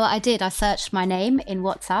to. You know what I did? I searched my name in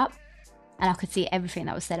WhatsApp and I could see everything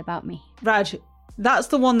that was said about me. Raj, That's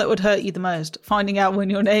the one that would hurt you the most, finding out when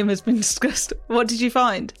your name has been discussed. What did you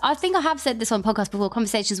find? I think I have said this on podcast before,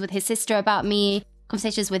 conversations with his sister about me,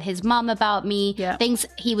 conversations with his mum about me, things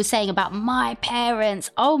he was saying about my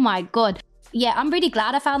parents. Oh my God. Yeah, I'm really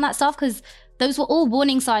glad I found that stuff because those were all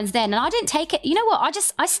warning signs then. And I didn't take it. You know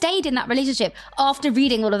what? I stayed in that relationship after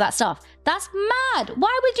reading all of that stuff. That's mad.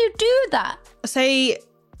 Why would you do that? Say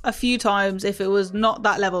a few times if it was not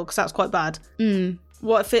that level, because that's quite bad.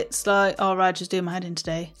 What if it's like, oh, Raj is doing my head in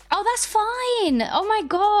today? Oh, that's fine. Oh my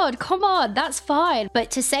God, come on, that's fine. But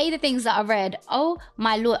to say the things that I read, oh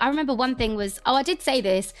my Lord. I remember one thing was, I did say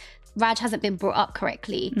this, Raj hasn't been brought up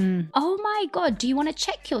correctly. Oh my God, do you want to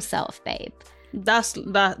check yourself, babe?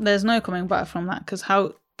 There's no coming back from that, because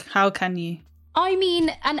how can you? I mean,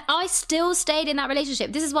 and I still stayed in that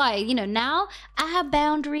relationship. This is why, you know, now I have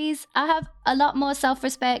boundaries. I have a lot more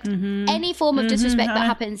self-respect. Any form of disrespect that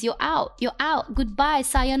happens, you're out. You're out. Goodbye.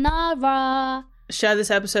 Sayonara. Share this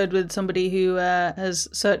episode with somebody who has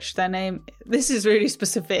searched their name. This is really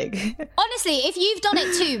specific. Honestly, if you've done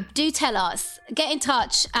it too, do tell us. Get in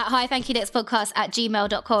touch at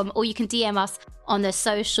hithankyounextpodcast@gmail.com, or you can DM us on the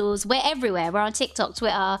socials. We're everywhere. We're on TikTok,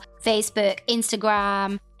 Twitter, Facebook,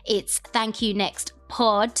 Instagram. It's Thank You Next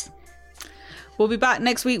Pod. We'll be back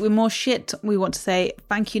next week with more shit we want to say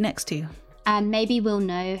thank you next to. And maybe we'll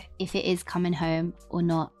know if it is coming home or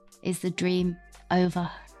not. Is the dream over?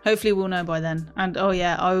 Hopefully we'll know by then. And oh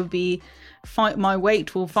yeah, my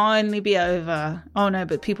wait will finally be over. Oh no,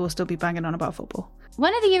 but people will still be banging on about football.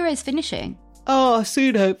 When are the Euros finishing? Oh,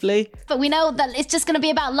 soon hopefully. But we know that it's just going to be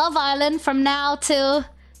about Love Island from now till,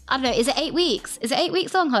 I don't know, is it 8 weeks? Is it 8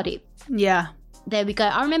 weeks long, Hardeep? Yeah. There we go.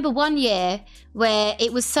 I remember one year where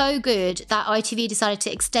it was so good that ITV decided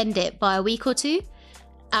to extend it by a week or two.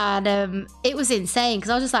 And it was insane because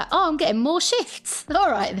I was just like, oh, I'm getting more shifts. All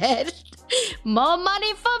right then. More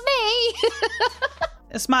money for me.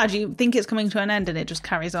 It's mad. You think it's coming to an end and it just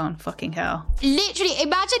carries on. Fucking hell. Literally,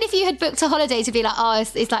 imagine if you had booked a holiday to be like, oh,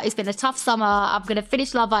 it's been a tough summer. I'm going to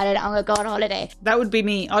finish Love Island. I'm going to go on holiday. That would be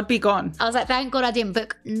me. I'd be gone. I was like, thank God I didn't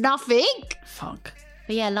book nothing. Fuck.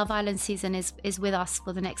 But yeah, Love Island season is with us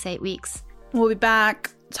for the next 8 weeks. We'll be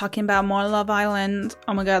back talking about more Love Island.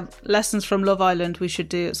 Oh my God, lessons from Love Island we should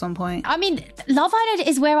do at some point. I mean, Love Island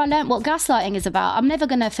is where I learned what gaslighting is about. I'm never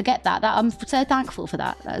going to forget that. I'm so thankful for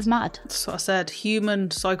that. That was mad. That's what I said.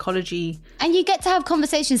 Human psychology. And you get to have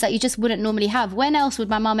conversations that you just wouldn't normally have. When else would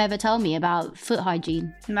my mum ever tell me about foot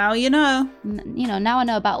hygiene? Now you know. You know, now I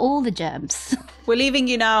know about all the germs. We're leaving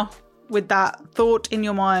you now with that thought in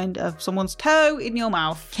your mind of someone's toe in your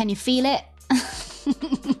mouth. Can you feel it?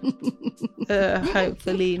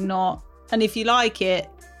 Hopefully not. And if you like it,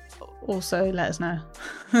 also let us know.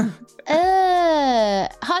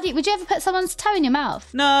 Hardy, would you ever put someone's toe in your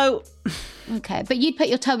mouth? No. Okay, but you'd put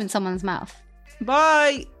your toe in someone's mouth.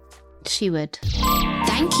 Bye. She would.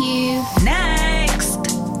 Thank you. Next.